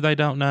tell you they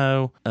don't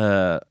know.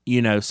 So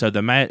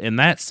in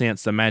that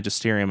sense, the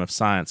magisterium of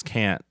science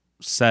can't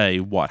say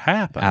what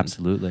happened.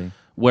 Absolutely.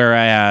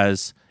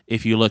 Whereas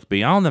if you look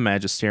beyond the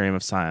magisterium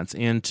of science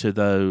into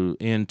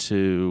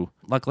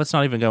let's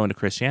not even go into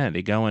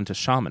Christianity, go into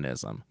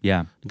shamanism,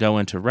 Yeah. go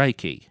into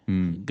Reiki,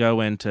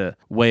 go into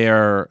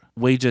where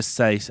we just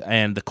say,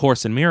 and the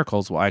Course in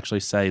Miracles will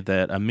actually say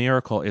that a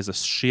miracle is a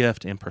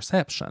shift in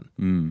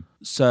perception.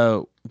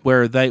 So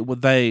where they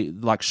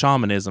like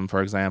shamanism,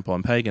 for example,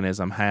 and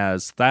paganism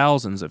has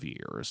thousands of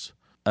years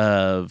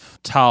of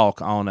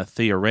talk on a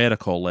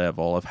theoretical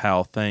level of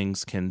how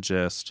things can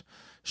just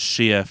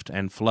shift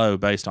and flow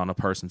based on a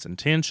person's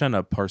intention,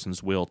 a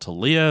person's will to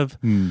live,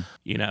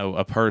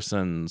 a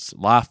person's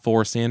life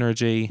force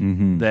energy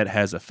that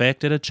has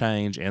affected a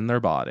change in their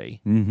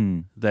body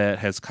that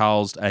has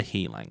caused a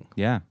healing.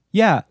 Yeah.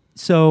 Yeah.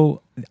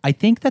 So I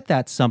think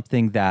that's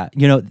something that,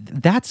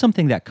 that's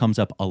something that comes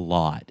up a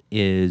lot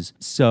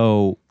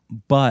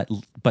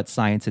but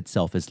science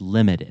itself is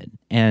limited.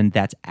 And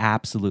that's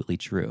absolutely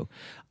true.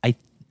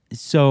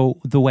 So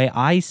the way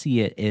I see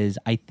it is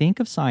I think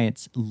of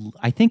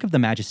the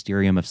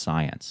magisterium of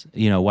science.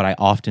 What I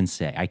often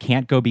say, I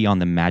can't go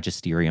beyond the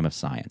magisterium of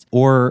science.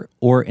 Or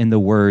in the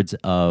words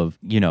of,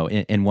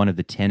 in one of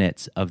the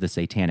tenets of the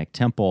Satanic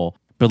Temple,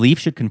 belief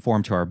should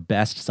conform to our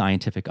best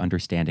scientific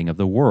understanding of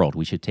the world.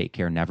 We should take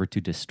care never to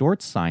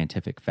distort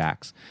scientific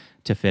facts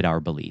to fit our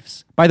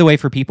beliefs. By the way,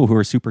 for people who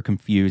are super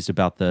confused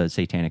about the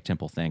Satanic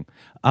Temple thing,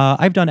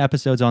 I've done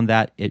episodes on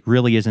that. It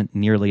really isn't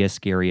nearly as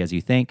scary as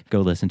you think. Go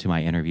listen to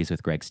my interviews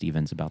with Greg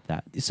Stevens about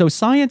that. So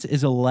science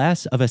is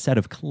less of a set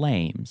of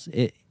claims.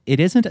 It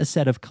isn't a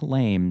set of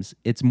claims.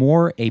 It's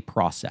more a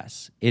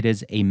process. It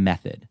is a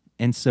method.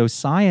 And so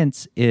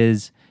science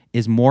is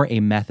more a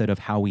method of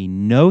how we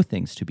know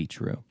things to be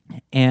true.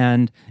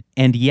 And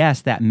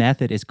yes, that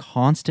method is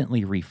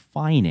constantly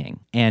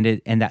refining,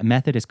 and that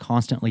method is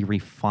constantly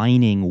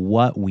refining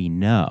what we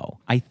know.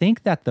 I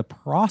think that the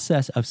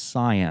process of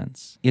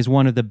science is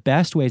one of the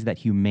best ways that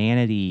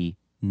humanity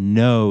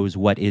knows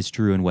what is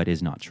true and what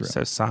is not true.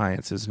 So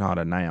science is not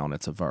a noun,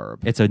 it's a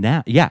verb. It's a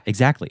noun. Yeah,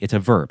 exactly. It's a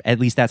verb. At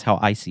least that's how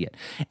I see it.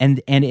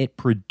 And it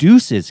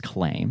produces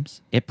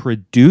claims. It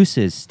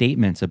produces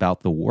statements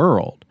about the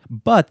world.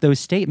 But those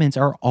statements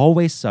are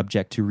always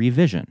subject to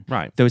revision.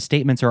 Right. Those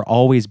statements are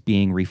always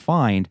being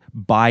refined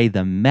by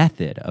the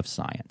method of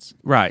science.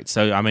 Right.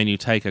 So, you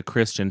take a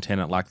Christian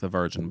tenet like the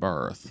virgin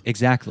birth.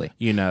 Exactly.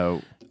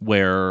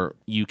 Where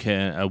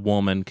a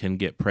woman can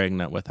get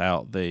pregnant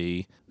without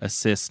the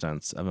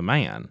assistance of a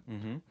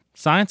man.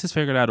 Science has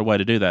figured out a way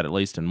to do that, at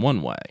least in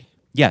one way.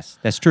 Yes,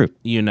 that's true.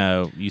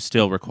 You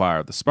still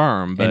require the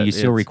sperm, but and you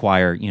still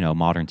require,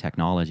 modern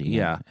technology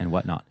and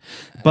whatnot.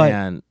 But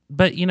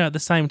at the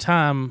same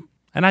time,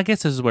 and I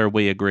guess this is where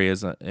we agree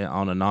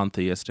on a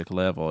non-theistic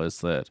level, is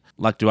that,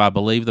 do I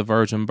believe the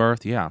virgin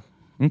birth? Yeah.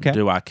 Okay.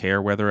 Do I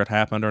care whether it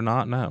happened or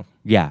not? No.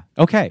 Yeah.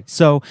 Okay.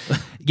 So,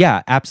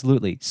 yeah,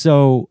 absolutely.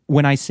 So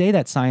when I say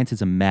that science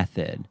is a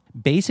method,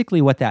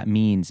 basically what that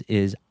means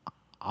is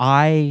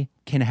I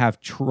can have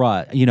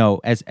trust,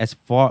 as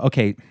far,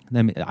 okay,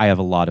 I have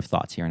a lot of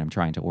thoughts here and I'm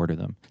trying to order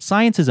them.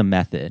 Science is a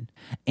method,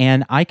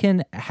 and I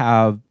can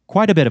have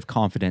quite a bit of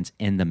confidence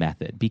in the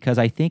method because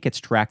I think its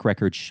track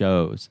record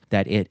shows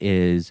that it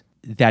is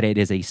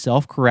a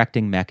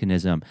self-correcting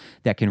mechanism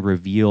that can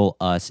reveal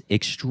us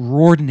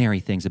extraordinary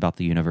things about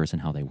the universe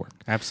and how they work.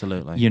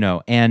 Absolutely.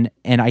 And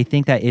I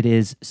think that it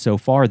is so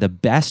far the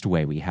best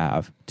way we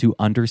have to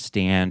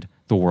understand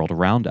the world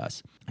around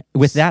us.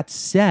 With that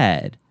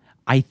said,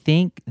 I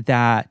think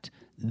that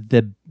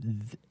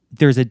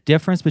there's a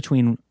difference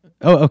between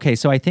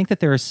so I think that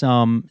there are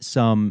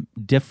some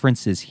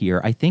differences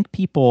here. I think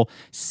people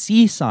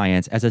see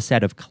science as a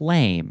set of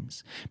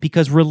claims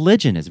because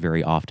religion is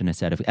very often a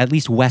set of, at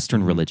least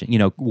Western religion.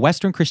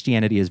 Western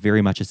Christianity is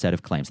very much a set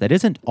of claims. That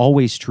isn't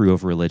always true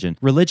of religion.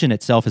 Religion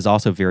itself is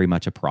also very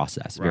much a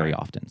process very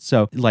often.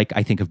 So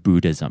I think of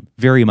Buddhism,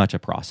 very much a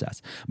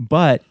process.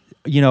 But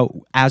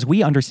as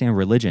we understand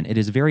religion, it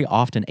is very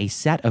often a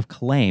set of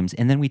claims,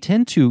 and then we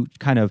tend to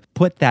kind of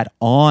put that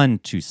on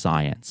to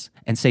science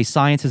and say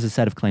science is a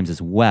set of claims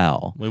as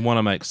well. We want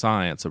to make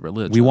science a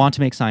religion. We want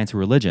to make science a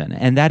religion,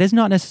 and that is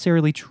not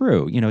necessarily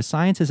true.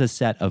 Science is a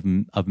set of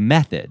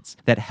methods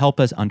that help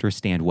us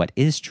understand what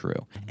is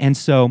true. And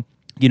so,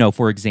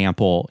 for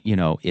example,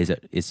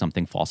 is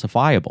something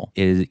falsifiable?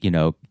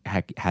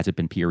 Has it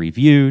been peer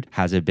reviewed?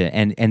 Has it been,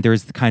 and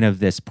there's kind of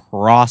this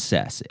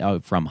process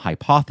from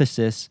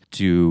hypothesis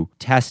to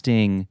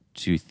testing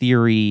to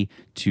theory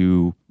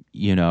to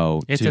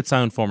it's its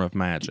own form of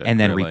magic, and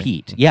then really.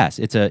 repeat. Yes,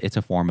 it's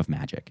a form of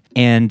magic.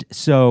 And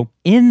so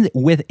in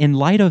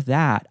light of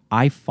that,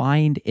 I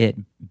find it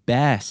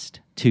best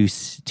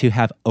to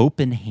have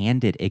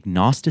open-handed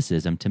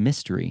agnosticism to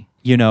mystery.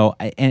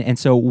 And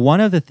so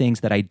one of the things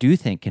that I do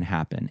think can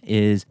happen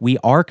is we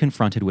are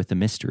confronted with the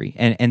mystery.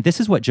 And this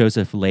is what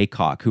Joseph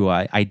Laycock, who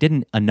I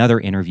did another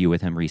interview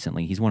with him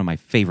recently. He's one of my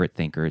favorite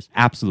thinkers.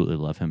 Absolutely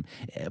love him.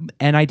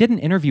 And I did an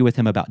interview with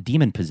him about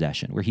demon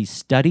possession, where he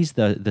studies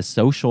the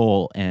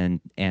social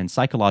and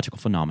psychological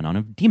phenomenon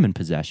of demon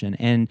possession.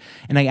 And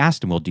I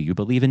asked him, well, do you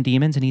believe in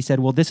demons? And he said,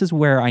 well, this is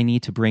where I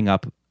need to bring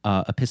up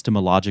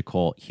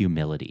epistemological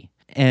humility.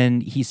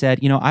 And he said,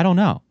 I don't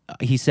know.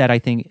 He said, I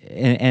think,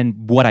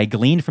 and what I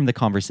gleaned from the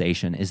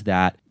conversation is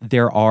that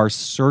there are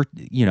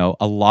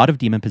a lot of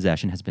demon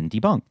possession has been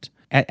debunked.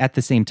 At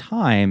the same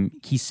time,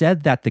 he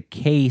said that the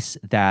case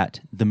that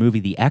the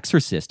movie The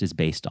Exorcist is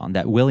based on,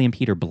 that William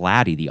Peter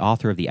Blatty, the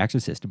author of The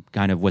Exorcist,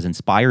 kind of was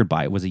inspired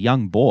by, it was a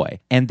young boy.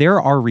 And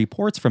there are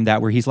reports from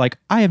that where he's like,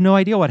 I have no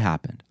idea what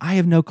happened. I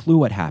have no clue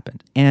what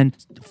happened. And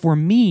for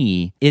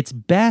me, it's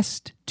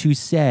best to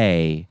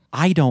say,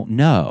 I don't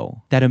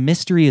know, that a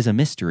mystery is a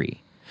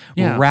mystery,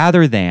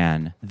 rather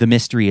than the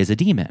mystery is a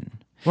demon.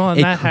 Well, and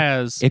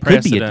it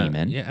could be a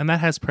demon. Yeah, and that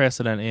has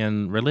precedent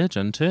in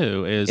religion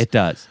too. It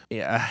does.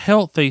 A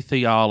healthy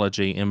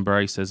theology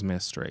embraces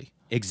mystery.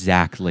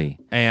 Exactly.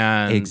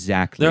 And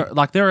exactly. There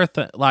are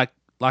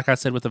like I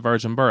said with the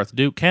virgin birth.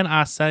 Can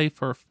I say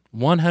for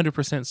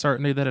 100%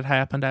 certainty that it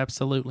happened?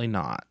 Absolutely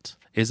not.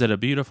 Is it a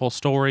beautiful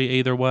story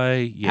either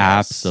way? Yes.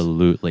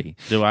 Absolutely.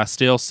 Do I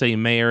still see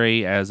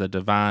Mary as a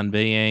divine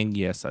being?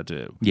 Yes, I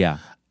do. Yeah.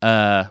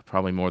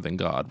 Probably more than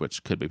God,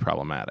 which could be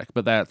problematic.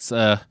 But that's,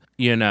 and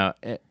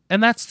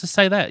that's to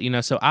say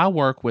that, so I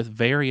work with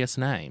various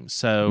names.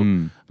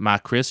 So my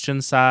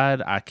Christian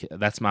side,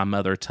 that's my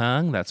mother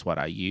tongue. That's what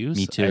I use.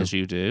 Me too. As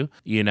you do,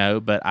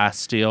 but I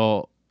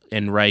still,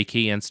 in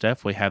Reiki and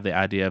stuff, we have the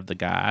idea of the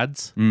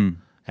guides, and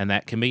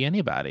that can be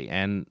anybody.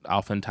 And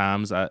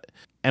oftentimes,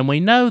 and we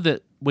know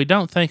that we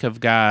don't think of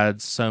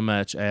guides so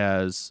much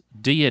as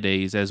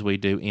deities as we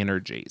do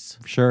energies.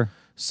 Sure.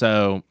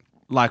 So,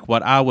 like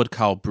what I would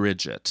call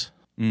Bridget,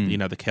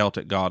 the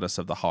Celtic goddess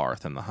of the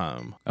hearth and the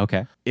home,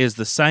 is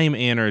the same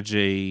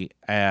energy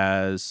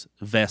as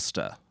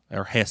Vesta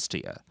or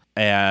Hestia,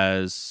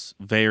 as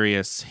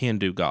various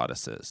Hindu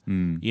goddesses.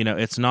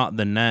 It's not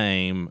the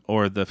name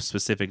or the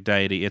specific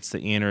deity, it's the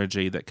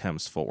energy that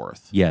comes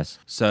forth. Yes.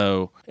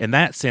 So, in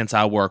that sense,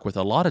 I work with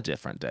a lot of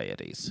different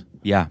deities.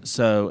 Yeah.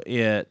 So,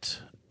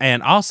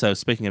 and also,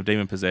 speaking of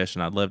demon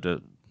possession, I'd love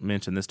to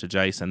mention this to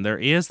Jason. There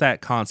is that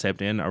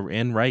concept in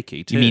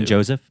Reiki, too. You mean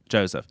Joseph?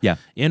 Joseph. Yeah.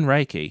 In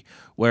Reiki,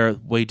 where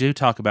we do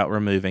talk about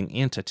removing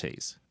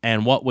entities.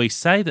 And what we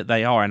say that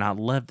they are, and I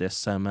love this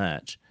so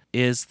much,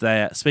 is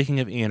that,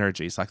 speaking of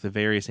energies, like the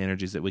various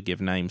energies that we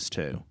give names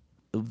to,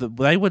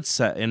 they would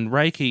say, in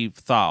Reiki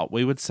thought,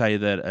 we would say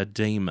that a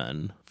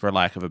demon, for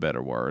lack of a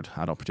better word,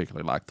 I don't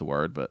particularly like the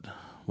word, but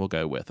we'll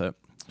go with it,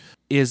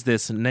 is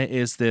this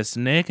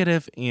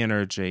negative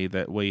energy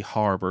that we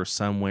harbor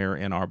somewhere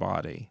in our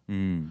body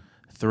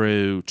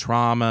through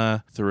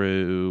trauma,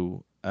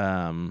 through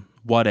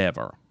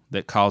whatever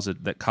that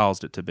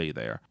caused it to be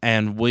there,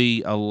 and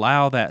we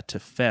allow that to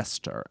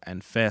fester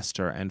and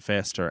fester and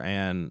fester,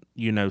 and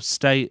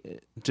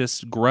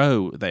just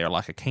grow there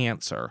like a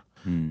cancer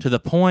to the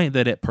point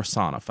that it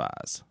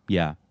personifies.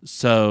 Yeah.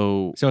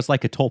 So it's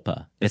like a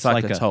tulpa. It's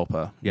like a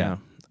tulpa. Yeah.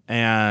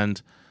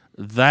 And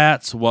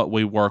that's what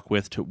we work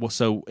with.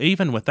 So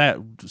even with that,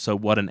 so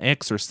what an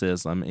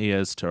exorcism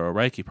is to a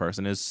Reiki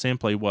person is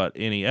simply what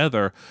any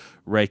other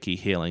Reiki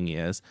healing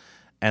is,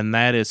 and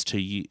that is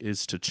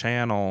to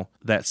channel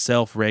that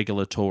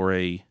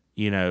self-regulatory,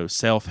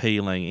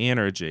 self-healing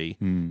energy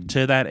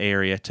to that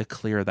area to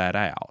clear that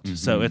out.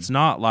 So it's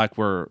not like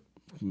we're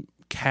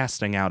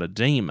casting out a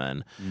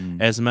demon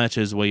as much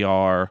as we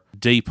are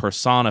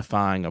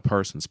depersonifying a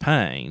person's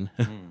pain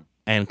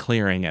and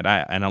clearing it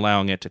out and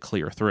allowing it to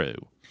clear through.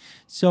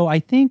 So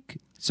I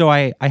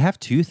have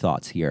two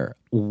thoughts here.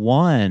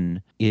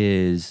 One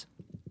is,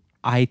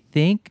 I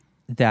think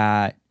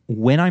that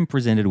when I'm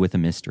presented with a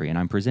mystery, and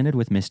I'm presented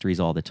with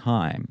mysteries all the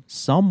time,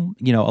 a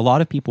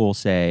lot of people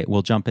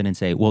will jump in and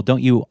say, well,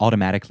 don't you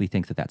automatically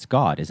think that that's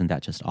God? Isn't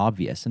that just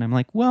obvious? And I'm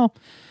like, well,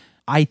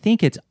 I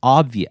think it's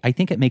obvious. I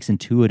think it makes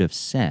intuitive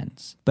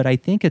sense, but I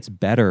think it's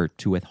better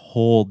to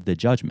withhold the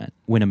judgment.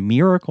 When a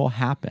miracle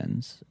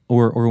happens,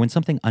 or when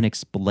something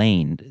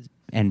unexplained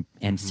and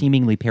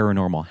seemingly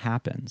paranormal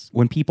happens,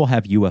 when people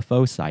have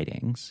UFO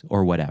sightings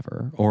or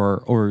whatever,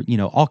 or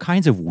all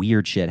kinds of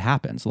weird shit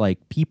happens,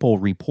 like people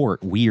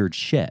report weird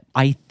shit,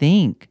 I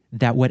think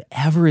that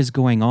whatever is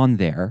going on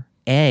there,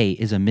 A,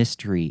 is a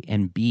mystery,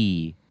 and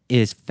B,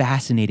 is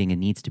fascinating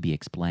and needs to be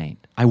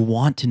explained. I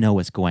want to know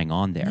what's going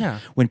on there. Yeah.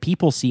 When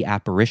people see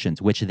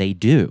apparitions, which they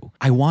do,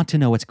 I want to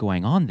know what's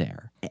going on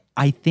there.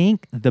 I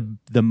think the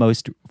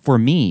most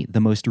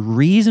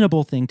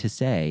reasonable thing to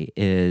say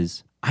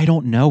is, I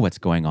don't know what's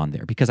going on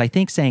there, because I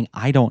think saying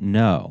I don't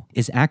know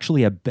is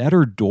actually a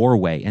better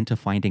doorway into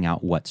finding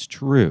out what's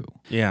true.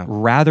 Yeah.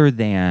 Rather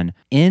than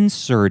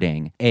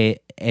inserting a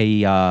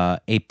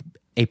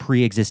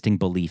pre-existing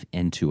belief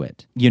into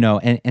it.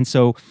 And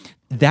so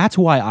that's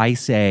why I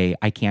say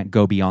I can't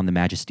go beyond the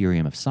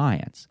magisterium of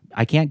science.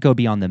 I can't go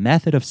beyond the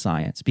method of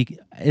science.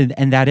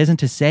 And that isn't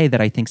to say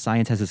that I think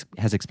science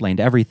has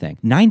explained everything.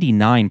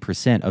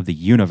 99% of the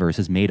universe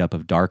is made up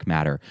of dark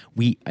matter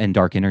and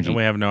dark energy. And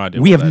we have no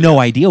idea. We have no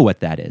idea what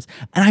that is.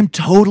 And I'm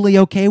totally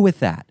okay with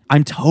that.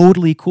 I'm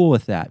totally cool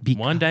with that.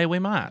 One day we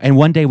might. And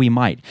one day we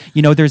might.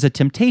 There's a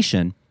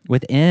temptation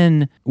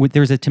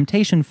there's a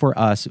temptation for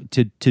us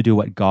to do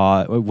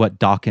what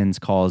Dawkins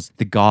calls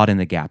the God in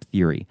the gap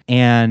theory.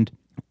 And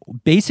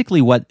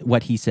basically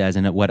what he says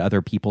and what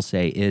other people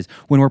say is,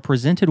 when we're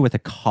presented with a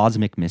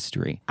cosmic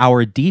mystery,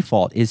 our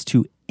default is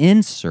to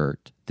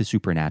insert the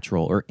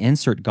supernatural or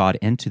insert God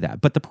into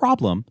that. But the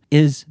problem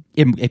is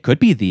it could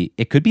be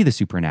the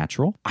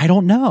supernatural. I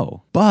don't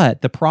know.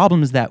 But the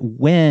problem is that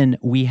when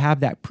we have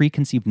that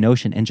preconceived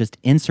notion and just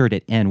insert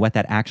it in, what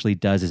that actually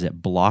does is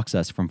it blocks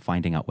us from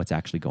finding out what's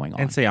actually going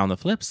on. And see, on the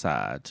flip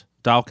side,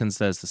 Dawkins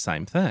does the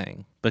same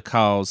thing,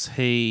 because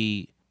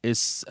he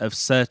is of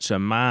such a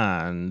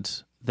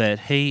mind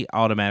that he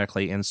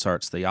automatically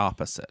inserts the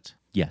opposite.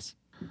 Yes.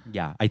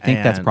 Yeah, I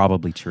think that's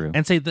probably true.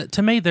 And see,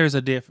 to me, there's a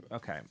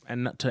okay,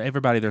 and to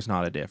everybody, there's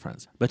not a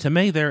difference. But to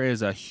me, there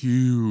is a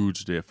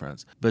huge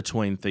difference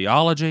between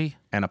theology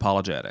and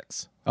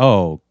apologetics.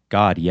 Oh,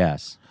 God,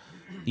 yes.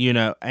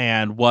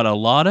 And what a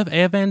lot of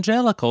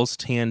evangelicals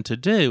tend to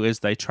do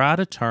is they try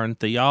to turn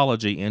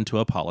theology into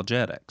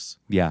apologetics.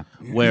 Yeah.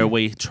 Where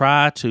we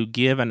try to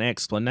give an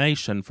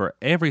explanation for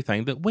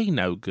everything that we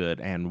know good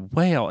and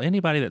well.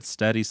 Anybody that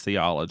studies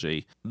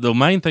theology, the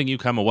main thing you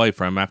come away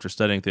from after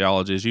studying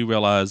theology is you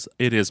realize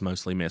it is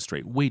mostly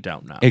mystery. We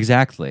don't know.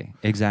 Exactly.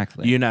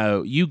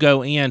 You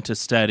go into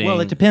studying...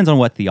 Well, it depends on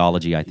what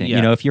theology, I think.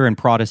 Yeah. If you're in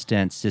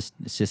Protestant,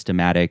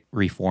 systematic,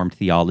 Reformed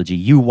theology,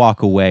 you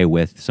walk away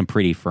with some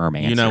pretty firm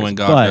answers. When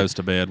God goes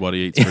to bed, what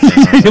he eats for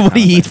dinner. What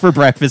he eats for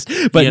breakfast.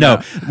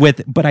 But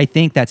but I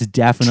think that's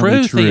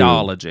definitely true.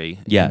 Theology.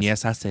 Yes. And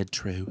yes, I said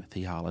true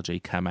theology.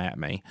 Come at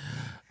me.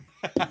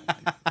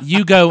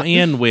 You go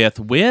in with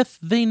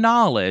the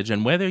knowledge,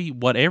 and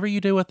whatever you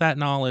do with that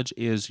knowledge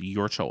is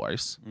your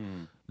choice,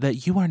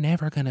 that you are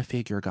never going to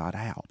figure God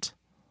out.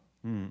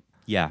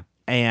 Yeah.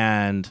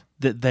 And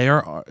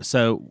that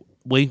so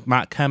we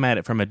might come at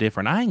it from a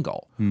different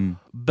angle,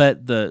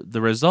 but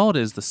the result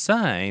is the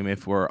same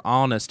if we're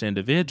honest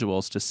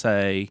individuals to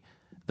say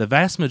the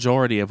vast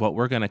majority of what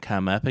we're going to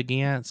come up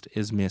against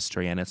is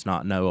mystery, and it's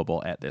not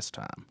knowable at this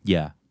time.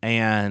 Yeah.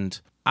 And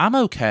I'm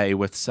okay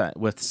with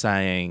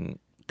saying,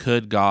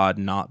 could God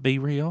not be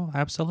real?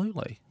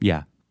 Absolutely.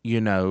 Yeah.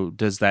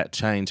 Does that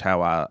change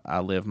how I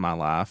live my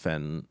life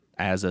and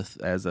as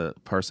a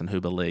person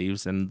who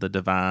believes in the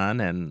divine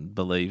and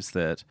believes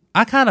that...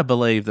 I kind of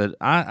believe that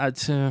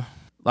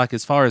like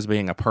as far as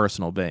being a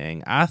personal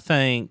being, I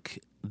think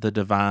the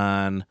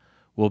divine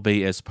will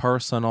be as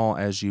personal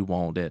as you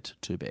want it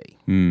to be.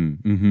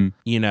 Mm-hmm.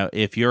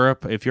 If you're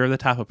the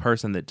type of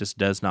person that just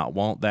does not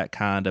want that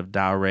kind of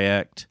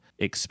direct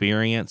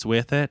experience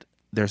with it,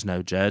 there's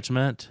no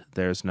judgment,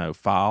 there's no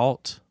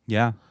fault.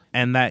 Yeah.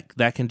 And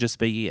that can just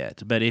be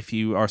it. But if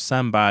you are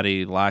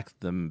somebody like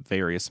the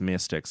various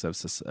mystics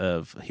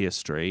of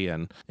history,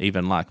 and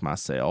even like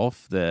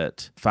myself,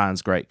 that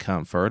finds great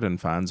comfort and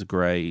finds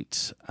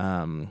great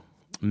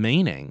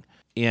meaning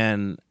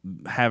in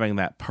having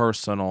that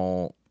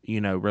personal,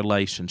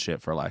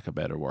 relationship, for lack of a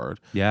better word,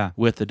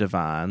 with the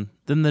divine,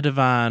 then the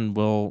divine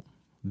will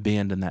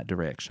bend in that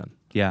direction.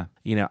 Yeah.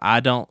 I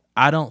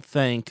don't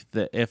think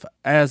that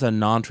as a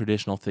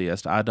non-traditional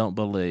theist, I don't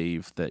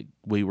believe that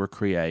we were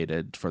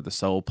created for the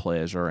sole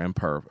pleasure and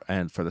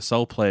for the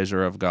sole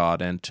pleasure of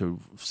God, and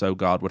so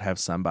God would have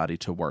somebody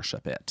to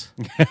worship it.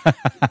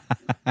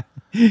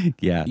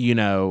 Yeah.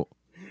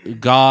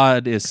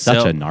 God is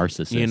such a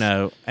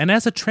narcissist. And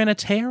as a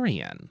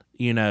Trinitarian,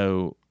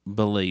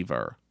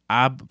 believer,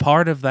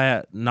 part of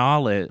that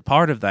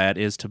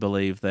is to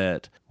believe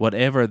that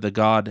whatever the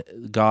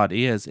God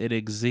is, it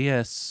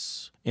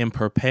exists in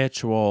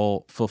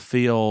perpetual,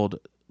 fulfilled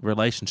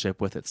relationship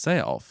with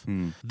itself.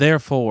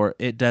 Therefore,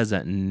 it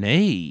doesn't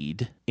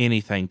need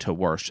anything to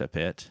worship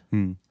it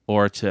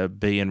or to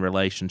be in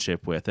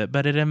relationship with it,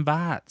 but it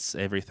invites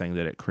everything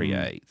that it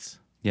creates.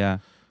 Yeah.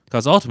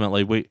 Because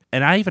ultimately,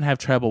 and I even have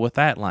trouble with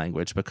that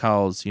language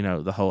because,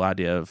 the whole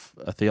idea of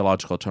a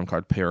theological term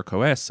called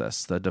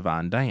perichoresis, the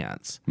divine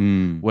dance,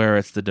 where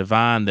it's the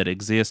divine that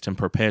exists in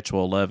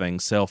perpetual loving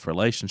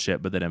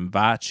self-relationship, but that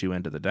invites you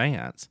into the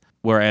dance.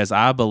 Whereas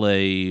I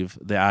believe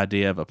the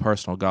idea of a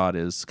personal God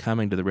is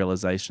coming to the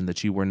realization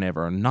that you were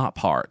never not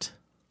part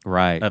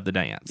of the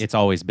dance. It's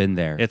always been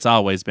there. It's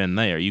always been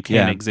there. You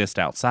can't exist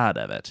outside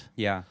of it.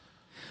 Yeah.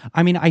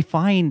 I mean, I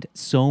find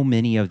so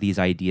many of these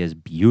ideas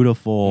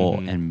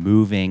beautiful and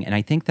moving. And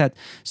I think that,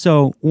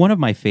 so one of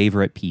my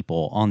favorite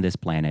people on this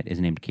planet is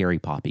named Carrie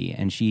Poppy,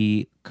 and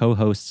she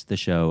co-hosts the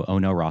show Oh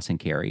No, Ross and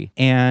Carrie.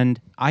 And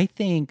I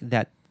think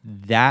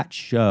that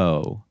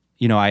show,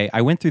 you know,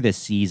 I went through this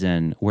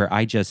season where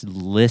I just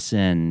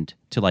listened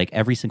to like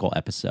every single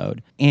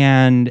episode,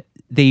 and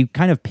they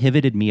kind of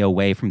pivoted me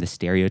away from the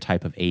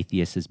stereotype of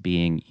atheists as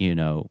being,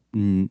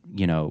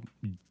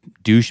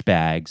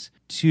 douchebags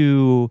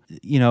to,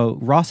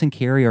 Ross and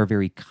Carrie are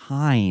very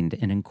kind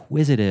and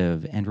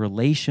inquisitive and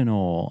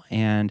relational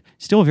and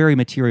still very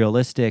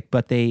materialistic,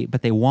 but they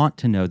want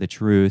to know the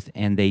truth,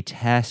 and they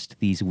test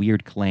these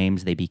weird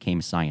claims. They became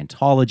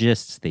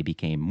Scientologists, they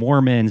became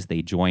Mormons,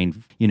 they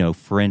joined,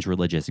 fringe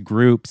religious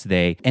groups.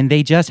 They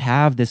just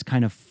have this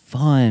kind of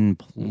fun,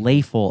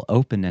 playful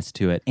openness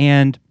to it.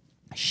 And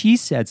she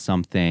said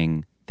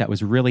something that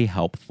was really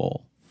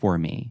helpful for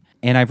me.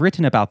 And I've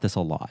written about this a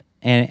lot.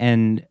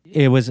 And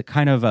it was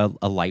kind of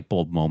a light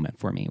bulb moment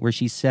for me, where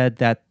she said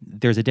that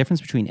there's a difference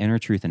between inner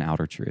truth and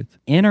outer truth.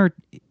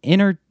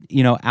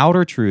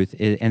 Outer truth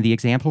and the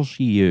example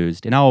she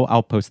used, and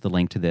I'll post the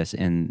link to this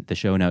in the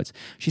show notes.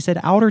 She said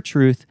outer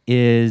truth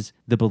is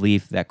the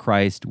belief that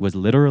Christ was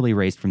literally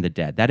raised from the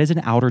dead. That is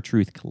an outer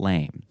truth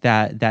claim.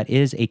 That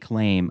is a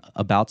claim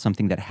about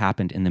something that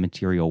happened in the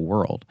material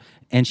world.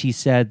 And she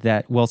said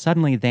that, well,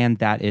 suddenly then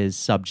that is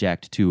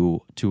subject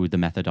to the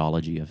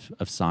methodology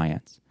of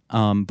science.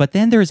 But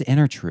then there's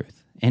inner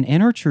truth. And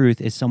inner truth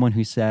is someone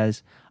who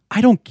says,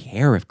 I don't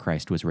care if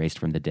Christ was raised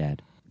from the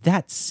dead.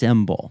 That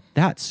symbol,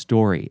 that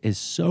story is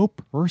so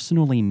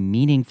personally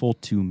meaningful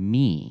to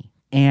me.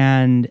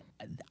 And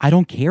I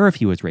don't care if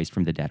he was raised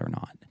from the dead or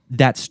not.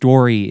 That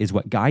story is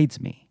what guides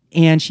me.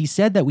 And she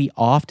said that we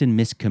often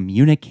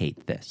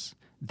miscommunicate this.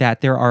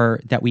 That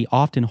we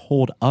often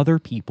hold other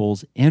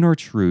people's inner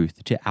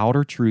truth to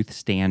outer truth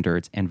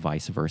standards and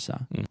vice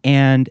versa.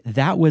 And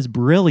that was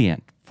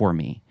brilliant for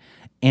me.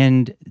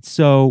 And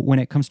so when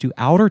it comes to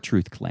outer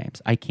truth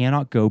claims, I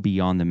cannot go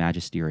beyond the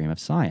magisterium of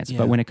science. Yeah.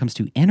 But when it comes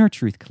to inner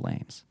truth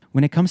claims,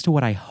 when it comes to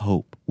what I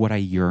hope, what I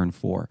yearn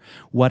for,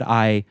 what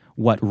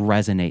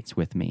resonates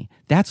with me,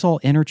 that's all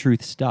inner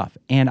truth stuff.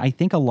 And I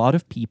think a lot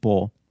of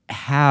people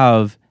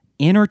have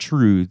inner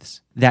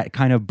truths that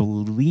kind of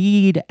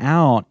bleed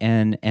out,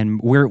 and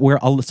where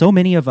so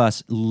many of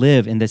us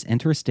live in this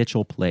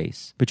interstitial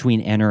place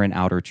between inner and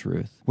outer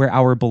truth, where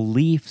our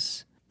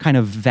beliefs kind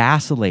of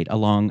vacillate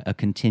along a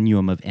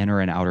continuum of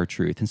inner and outer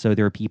truth. And so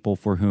there are people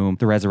for whom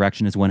the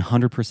resurrection is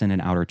 100% an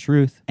outer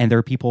truth, and there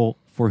are people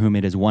for whom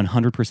it is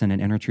 100%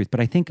 an inner truth. But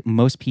I think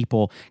most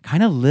people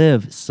kind of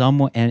live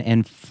somewhat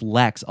and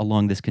flex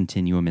along this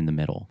continuum in the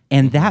middle.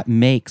 And that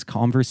makes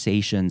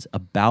conversations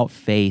about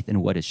faith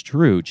and what is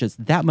true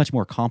just that much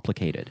more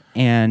complicated.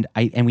 And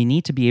we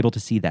need to be able to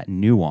see that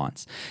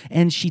nuance.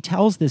 And she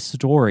tells this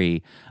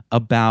story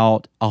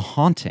about a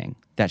haunting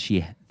that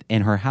she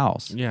in her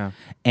house. Yeah.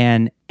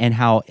 And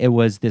how it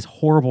was this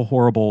horrible,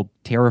 horrible,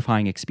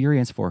 terrifying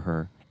experience for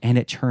her. And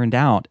it turned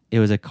out it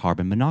was a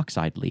carbon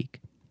monoxide leak.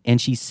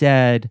 And she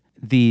said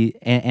she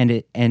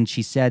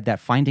said that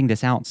finding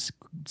this out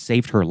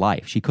saved her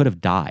life. She could have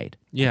died.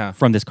 Yeah.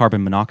 From this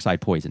carbon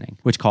monoxide poisoning,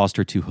 which caused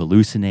her to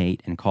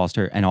hallucinate and caused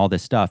her and all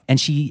this stuff. And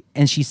she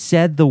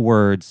said the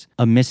words,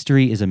 a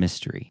mystery is a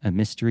mystery. A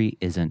mystery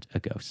isn't a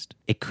ghost.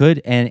 It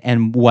could,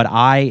 and what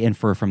I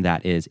infer from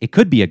that is it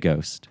could be a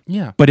ghost.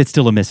 Yeah. But it's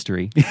still a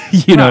mystery.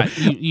 you know?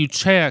 You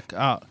check,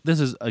 this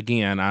is,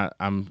 again,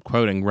 I'm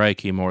quoting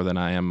Reiki more than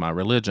I am my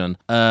religion,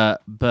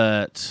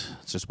 but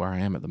it's just where I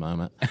am at the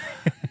moment.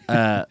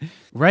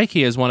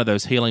 Reiki is one of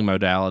those healing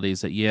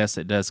modalities that, yes,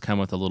 it does come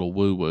with a little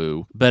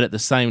woo-woo, but at the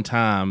same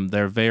time,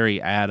 they're very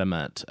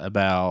adamant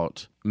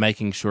about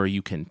making sure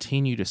you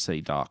continue to see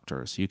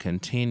doctors, you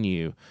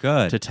continue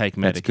to take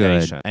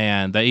medication.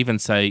 And they even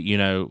say,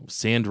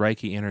 send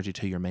Reiki energy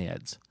to your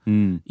meds.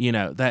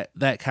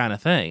 That kind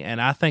of thing.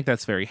 And I think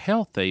that's very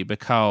healthy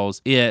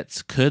because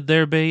could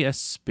there be a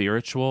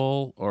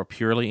spiritual or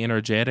purely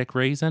energetic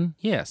reason?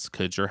 Yes.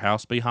 Could your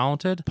house be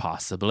haunted?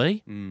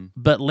 Possibly.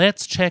 But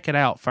let's check it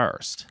out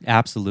first.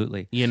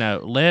 Absolutely.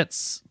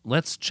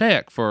 Let's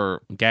check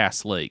for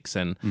gas leaks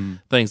and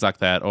things like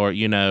that. Or,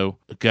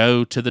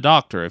 go to the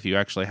doctor. If you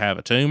actually have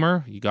a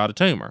tumor, you got a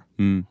tumor.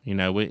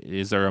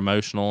 Is there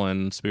emotional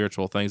and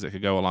spiritual things that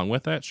could go along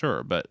with that?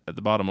 Sure. But at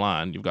the bottom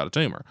line, you've got a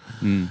tumor.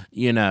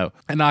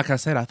 And like I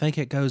said, I think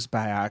it goes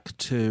back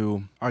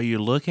to, are you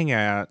looking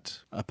at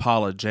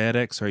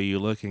apologetics? Are you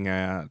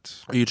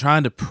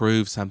trying to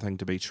prove something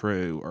to be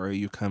true? Or are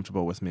you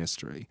comfortable with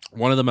mystery?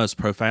 One of the most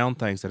profound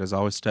things that has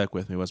always stuck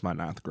with me was my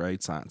 9th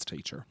grade science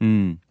teacher.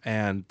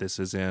 And this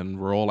is in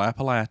rural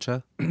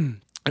Appalachia.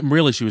 And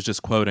really, she was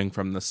just quoting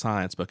from the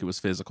science book. It was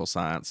Physical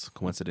Science,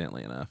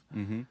 coincidentally enough.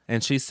 Mm-hmm.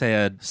 And she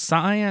said,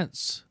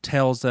 science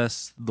tells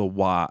us the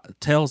why,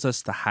 tells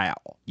us the how.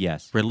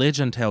 Yes.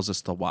 Religion tells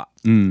us the what.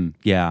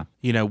 Yeah.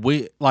 You know,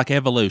 we like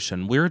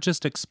evolution. We're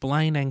just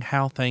explaining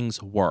how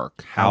things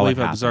work, How we've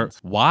it observed,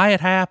 happens. why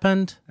it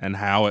happened, and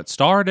how it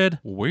started.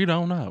 We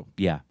don't know.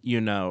 Yeah. You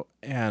know,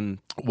 and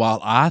while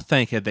I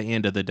think at the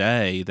end of the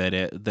day that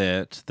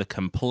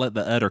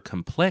the utter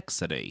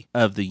complexity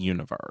of the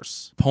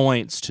universe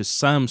points to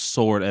some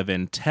sort of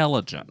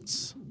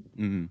intelligence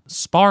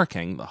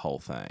sparking the whole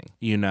thing,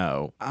 you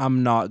know,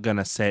 I'm not going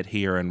to sit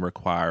here and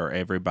require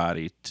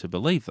everybody to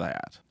believe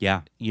that.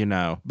 Yeah. You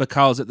know,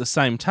 because at the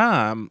same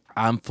time,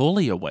 I'm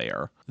fully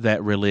aware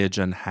that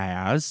religion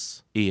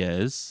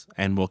is,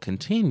 and will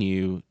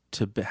continue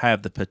to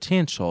have the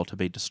potential to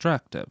be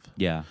destructive.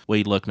 Yeah.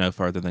 We look no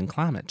further than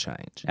climate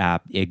change.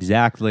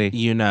 Exactly.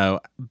 You know,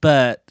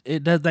 but they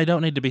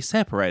don't need to be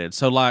separated.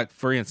 So, like,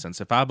 for instance,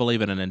 if I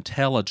believe in an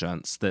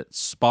intelligence that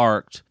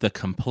sparked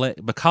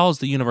because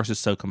the universe is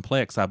so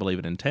complex, I believe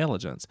in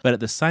intelligence. But at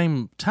the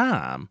same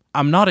time,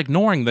 I'm not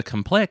ignoring the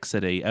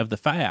complexity of the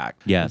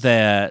fact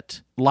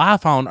that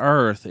life on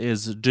Earth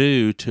is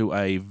due to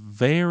a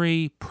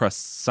very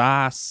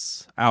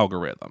precise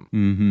algorithm.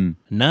 Mm-hmm.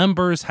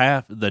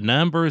 The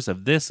numbers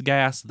of this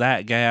gas,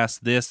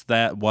 this,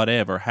 that,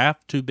 whatever,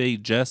 have to be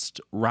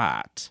just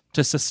right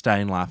to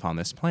sustain life on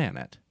this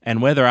planet. And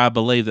whether I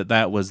believe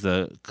that was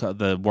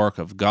the work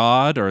of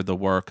God or the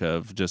work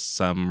of just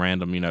some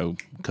random,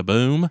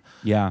 kaboom,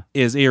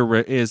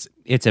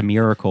 it's a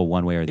miracle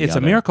one way or the other. It's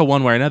a miracle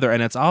one way or another,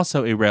 and it's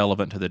also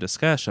irrelevant to the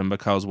discussion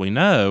because we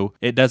know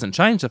it doesn't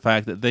change the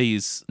fact that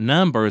these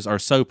numbers are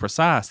so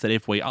precise that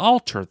if we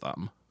alter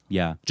them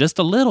just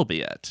a little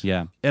bit,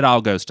 it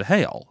all goes to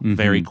hell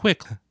very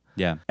quickly.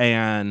 Yeah.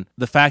 And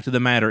the fact of the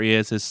matter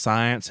is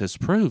science has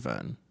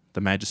proven,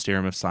 the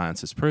magisterium of science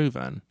has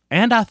proven,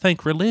 and I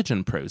think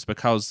religion proves,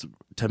 because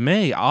to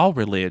me, all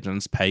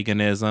religions,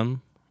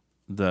 paganism,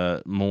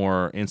 the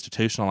more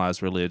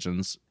institutionalized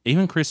religions,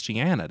 even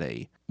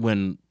Christianity,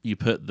 when you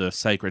put the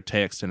sacred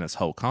text in its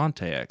whole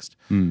context,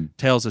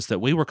 tells us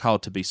that we were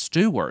called to be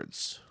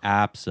stewards.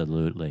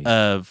 Absolutely.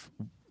 Of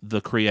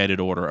the created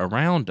order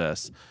around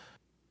us,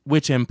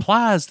 which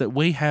implies that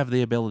we have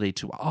the ability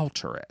to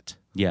alter it.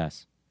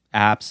 Yes,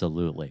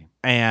 absolutely.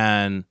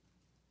 And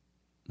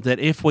that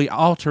if we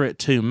alter it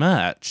too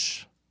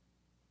much,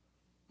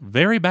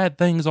 very bad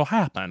things will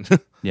happen.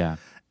 Yeah.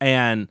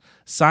 And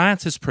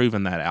science has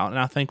proven that out, and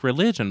I think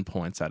religion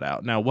points that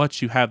out. Now,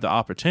 what you have the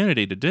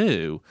opportunity to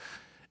do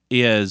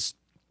is,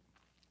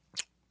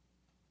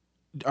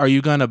 are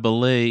you going to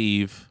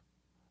believe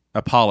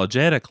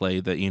apologetically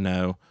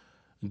that,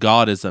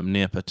 God is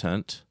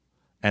omnipotent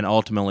and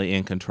ultimately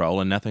in control,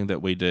 and nothing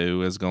that we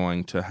do is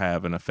going to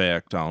have an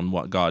effect on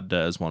what God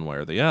does one way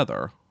or the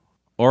other?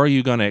 Or are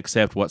you going to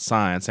accept what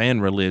science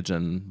and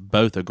religion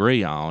both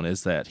agree on,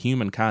 is that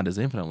humankind is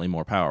infinitely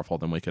more powerful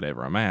than we could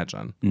ever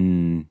imagine?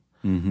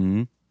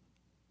 Mm-hmm.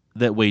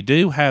 That we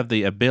do have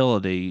the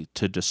ability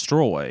to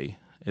destroy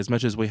as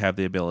much as we have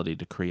the ability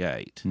to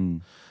create.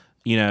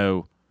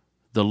 The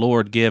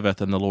Lord giveth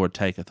and the Lord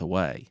taketh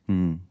away.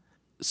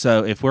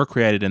 So if we're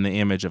created in the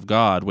image of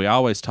God, we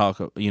always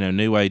talk,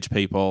 New Age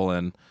people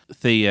and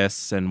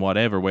theists and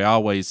whatever, we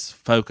always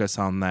focus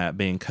on that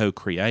being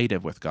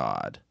co-creative with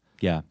God.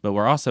 Yeah. But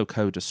we're also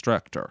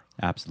co-destructor.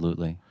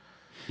 Absolutely.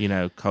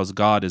 Because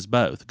God is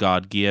both.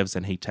 God gives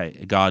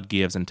and God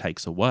gives and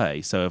takes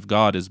away. So if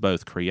God is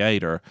both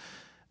creator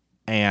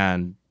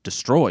and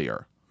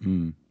destroyer,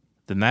 then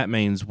that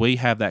means we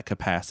have that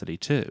capacity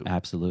too.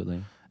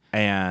 Absolutely.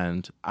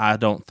 And I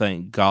don't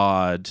think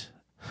God...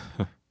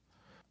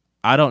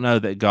 I don't know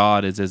that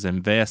God is as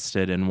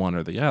invested in one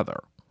or the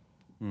other.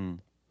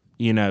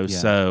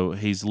 So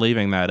he's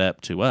leaving that up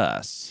to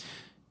us.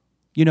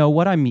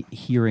 What I'm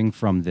hearing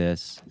from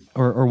this,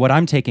 or what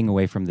I'm taking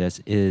away from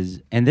this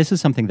is, and this is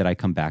something that I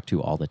come back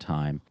to all the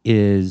time,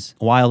 is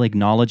while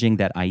acknowledging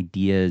that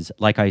ideas,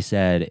 like I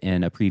said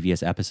in a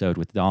previous episode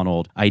with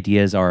Donald,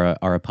 ideas are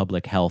a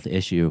public health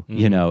issue.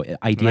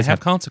 Ideas have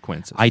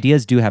consequences.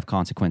 Ideas do have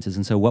consequences,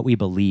 and so what we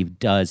believe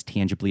does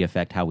tangibly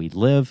affect how we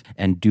live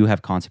and do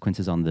have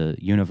consequences on the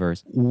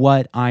universe.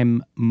 What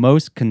I'm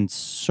most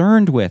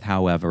concerned with,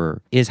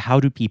 however, is how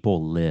do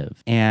people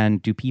live?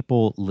 And do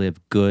people live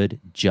good,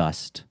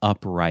 just,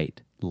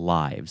 upright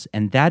lives?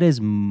 And that's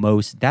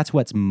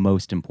what's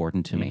most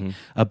important to me,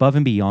 above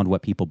and beyond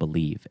what people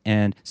believe.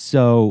 And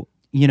so,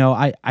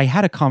 I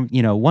had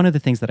one of the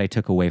things that I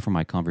took away from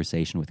my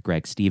conversation with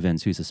Greg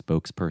Stevens, who's a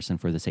spokesperson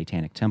for the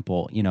Satanic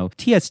Temple,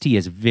 TST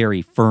is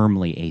very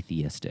firmly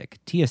atheistic.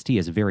 TST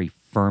is very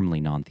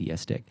firmly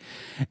non-theistic,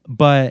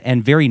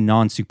 and very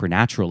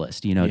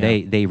non-supernaturalist.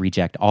 They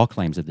reject all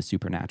claims of the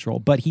supernatural.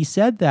 But he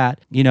said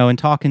that, in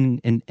talking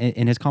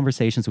in his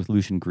conversations with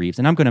Lucian Greaves,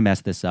 and I'm going to mess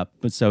this up,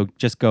 but so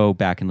just go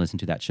back and listen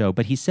to that show.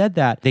 But he said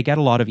that they get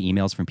a lot of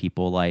emails from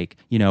people like,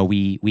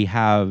 we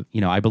have,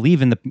 I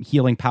believe in the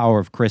healing power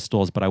of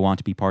crystals, but I want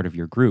to be part of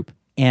your group.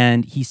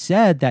 And he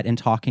said that in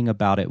talking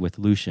about it with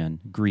Lucian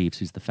Greaves,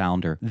 who's the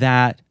founder,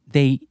 that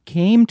they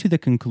came to the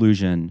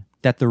conclusion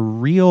that the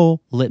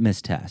real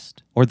litmus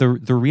test or the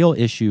real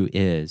issue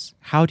is,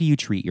 how do you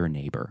treat your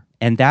neighbor?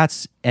 And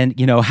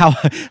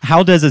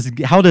how does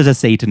a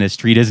Satanist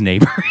treat his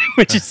neighbor?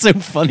 Which is so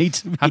funny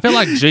to me. I feel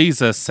like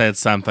Jesus said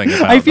something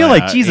about that. I feel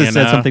like Jesus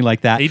said something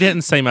like that. He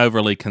didn't seem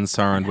overly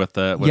concerned with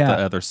the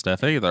other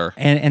stuff either.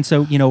 And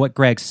so, what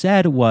Greg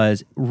said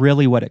was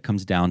really what it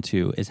comes down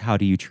to is, how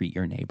do you treat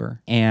your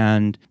neighbor?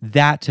 And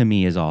that to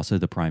me is also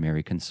the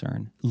primary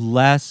concern.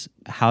 Less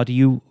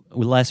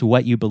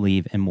what you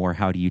believe and more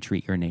how do you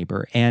treat your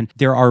neighbor. And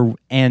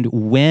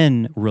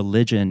when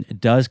religion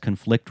does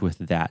conflict with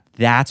that,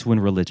 that's when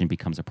religion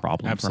becomes a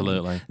problem.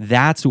 Absolutely. For me.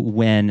 That's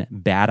when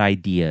bad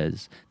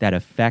ideas that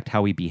affect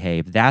how we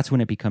behave, that's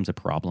when it becomes a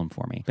problem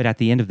for me. But at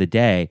the end of the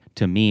day,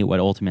 to me, what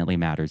ultimately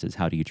matters is,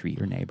 how do you treat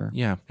your neighbor?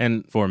 Yeah.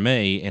 And for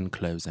me, in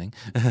closing,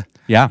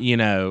 yeah,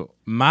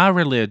 my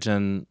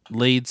religion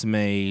leads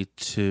me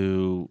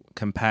to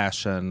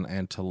compassion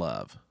and to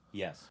love.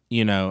 Yes.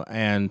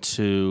 And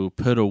to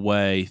put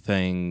away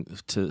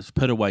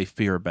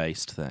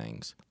fear-based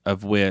things,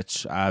 of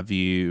which I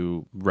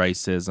view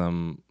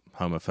racism,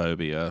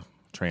 homophobia,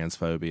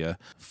 transphobia,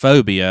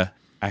 phobia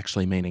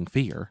actually meaning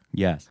fear.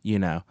 Yes.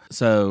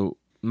 So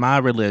my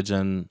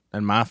religion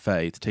and my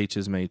faith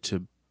teaches me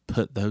to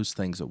put those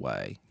things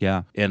away.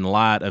 Yeah. In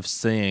light of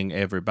seeing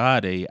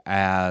everybody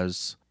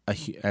as a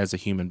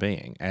human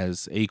being,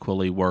 as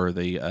equally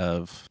worthy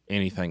of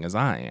anything as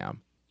I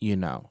am,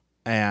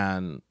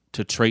 and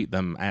to treat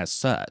them as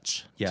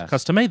such. Yes.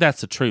 Because to me,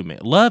 that's the true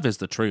love is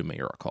the true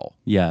miracle.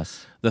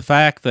 Yes. The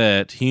fact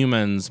that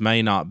humans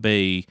may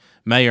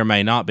or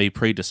may not be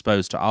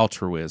predisposed to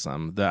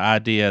altruism, the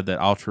idea that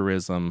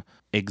altruism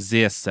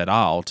exists at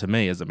all, to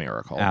me, is a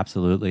miracle.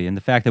 Absolutely. And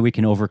the fact that we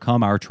can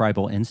overcome our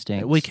tribal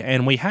instincts. We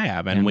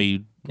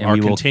are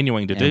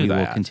continuing to do that.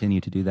 We will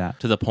continue to do that.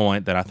 To the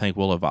point that I think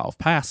we'll evolve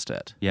past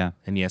it. Yeah.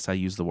 And yes, I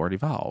use the word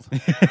evolve.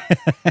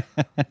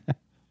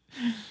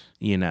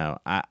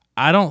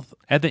 I don't,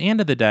 at the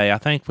end of the day, I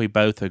think we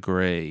both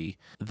agree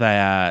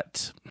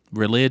that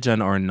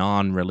religion or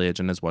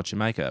non-religion is what you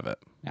make of it.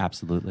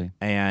 Absolutely.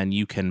 And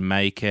you can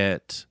make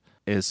it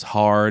as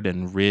hard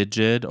and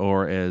rigid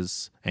or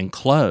as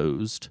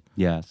enclosed,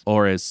 yes,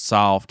 or as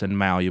soft and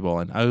malleable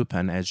and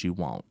open as you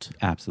want.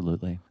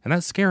 Absolutely. And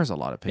that scares a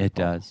lot of people. It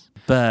does.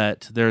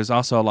 But there's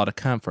also a lot of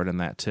comfort in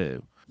that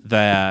too.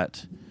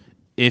 That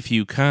if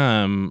you're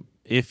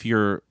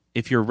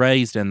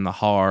raised in the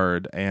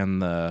hard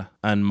and the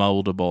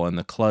unmoldable and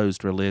the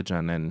closed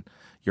religion, and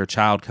your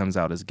child comes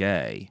out as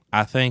gay,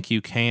 I think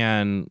you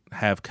can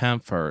have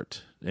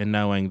comfort in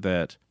knowing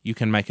that you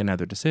can make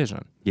another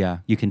decision. Yeah,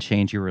 you can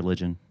change your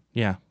religion.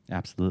 Yeah.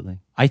 Absolutely.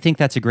 I think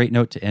that's a great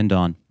note to end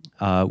on.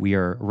 We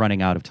are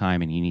running out of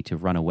time, and you need to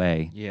run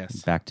away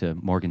back to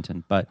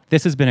Morganton. But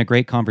this has been a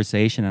great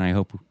conversation, and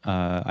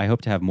I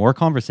hope to have more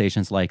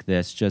conversations like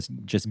this.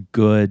 Just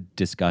good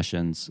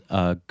discussions,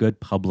 good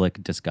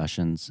public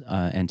discussions,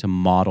 and to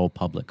model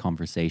public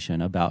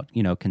conversation about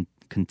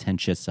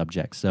contentious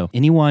subjects. So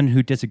anyone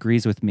who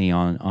disagrees with me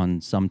on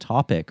some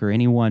topic, or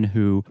anyone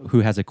who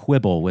has a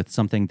quibble with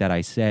something that I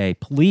say,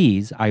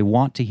 please, I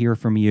want to hear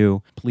from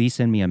you. Please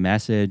send me a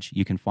message.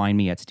 You can find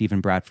me at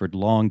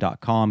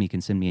StephenBradfordLong.com. You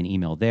can send me an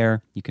email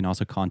there. You can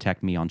also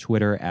contact me on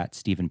Twitter at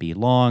Stephen B.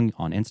 Long,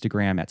 on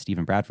Instagram at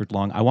Stephen Bradford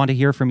Long. I want to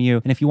hear from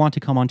you. And if you want to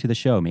come onto the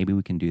show, maybe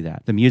we can do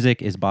that. The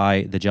music is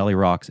by the Jelly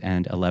Rocks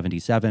and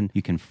 11D7.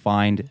 You can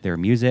find their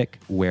music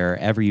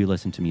wherever you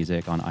listen to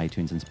music, on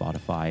iTunes and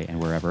Spotify and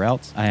wherever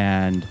else.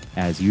 And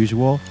as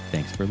usual,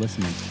 thanks for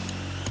listening.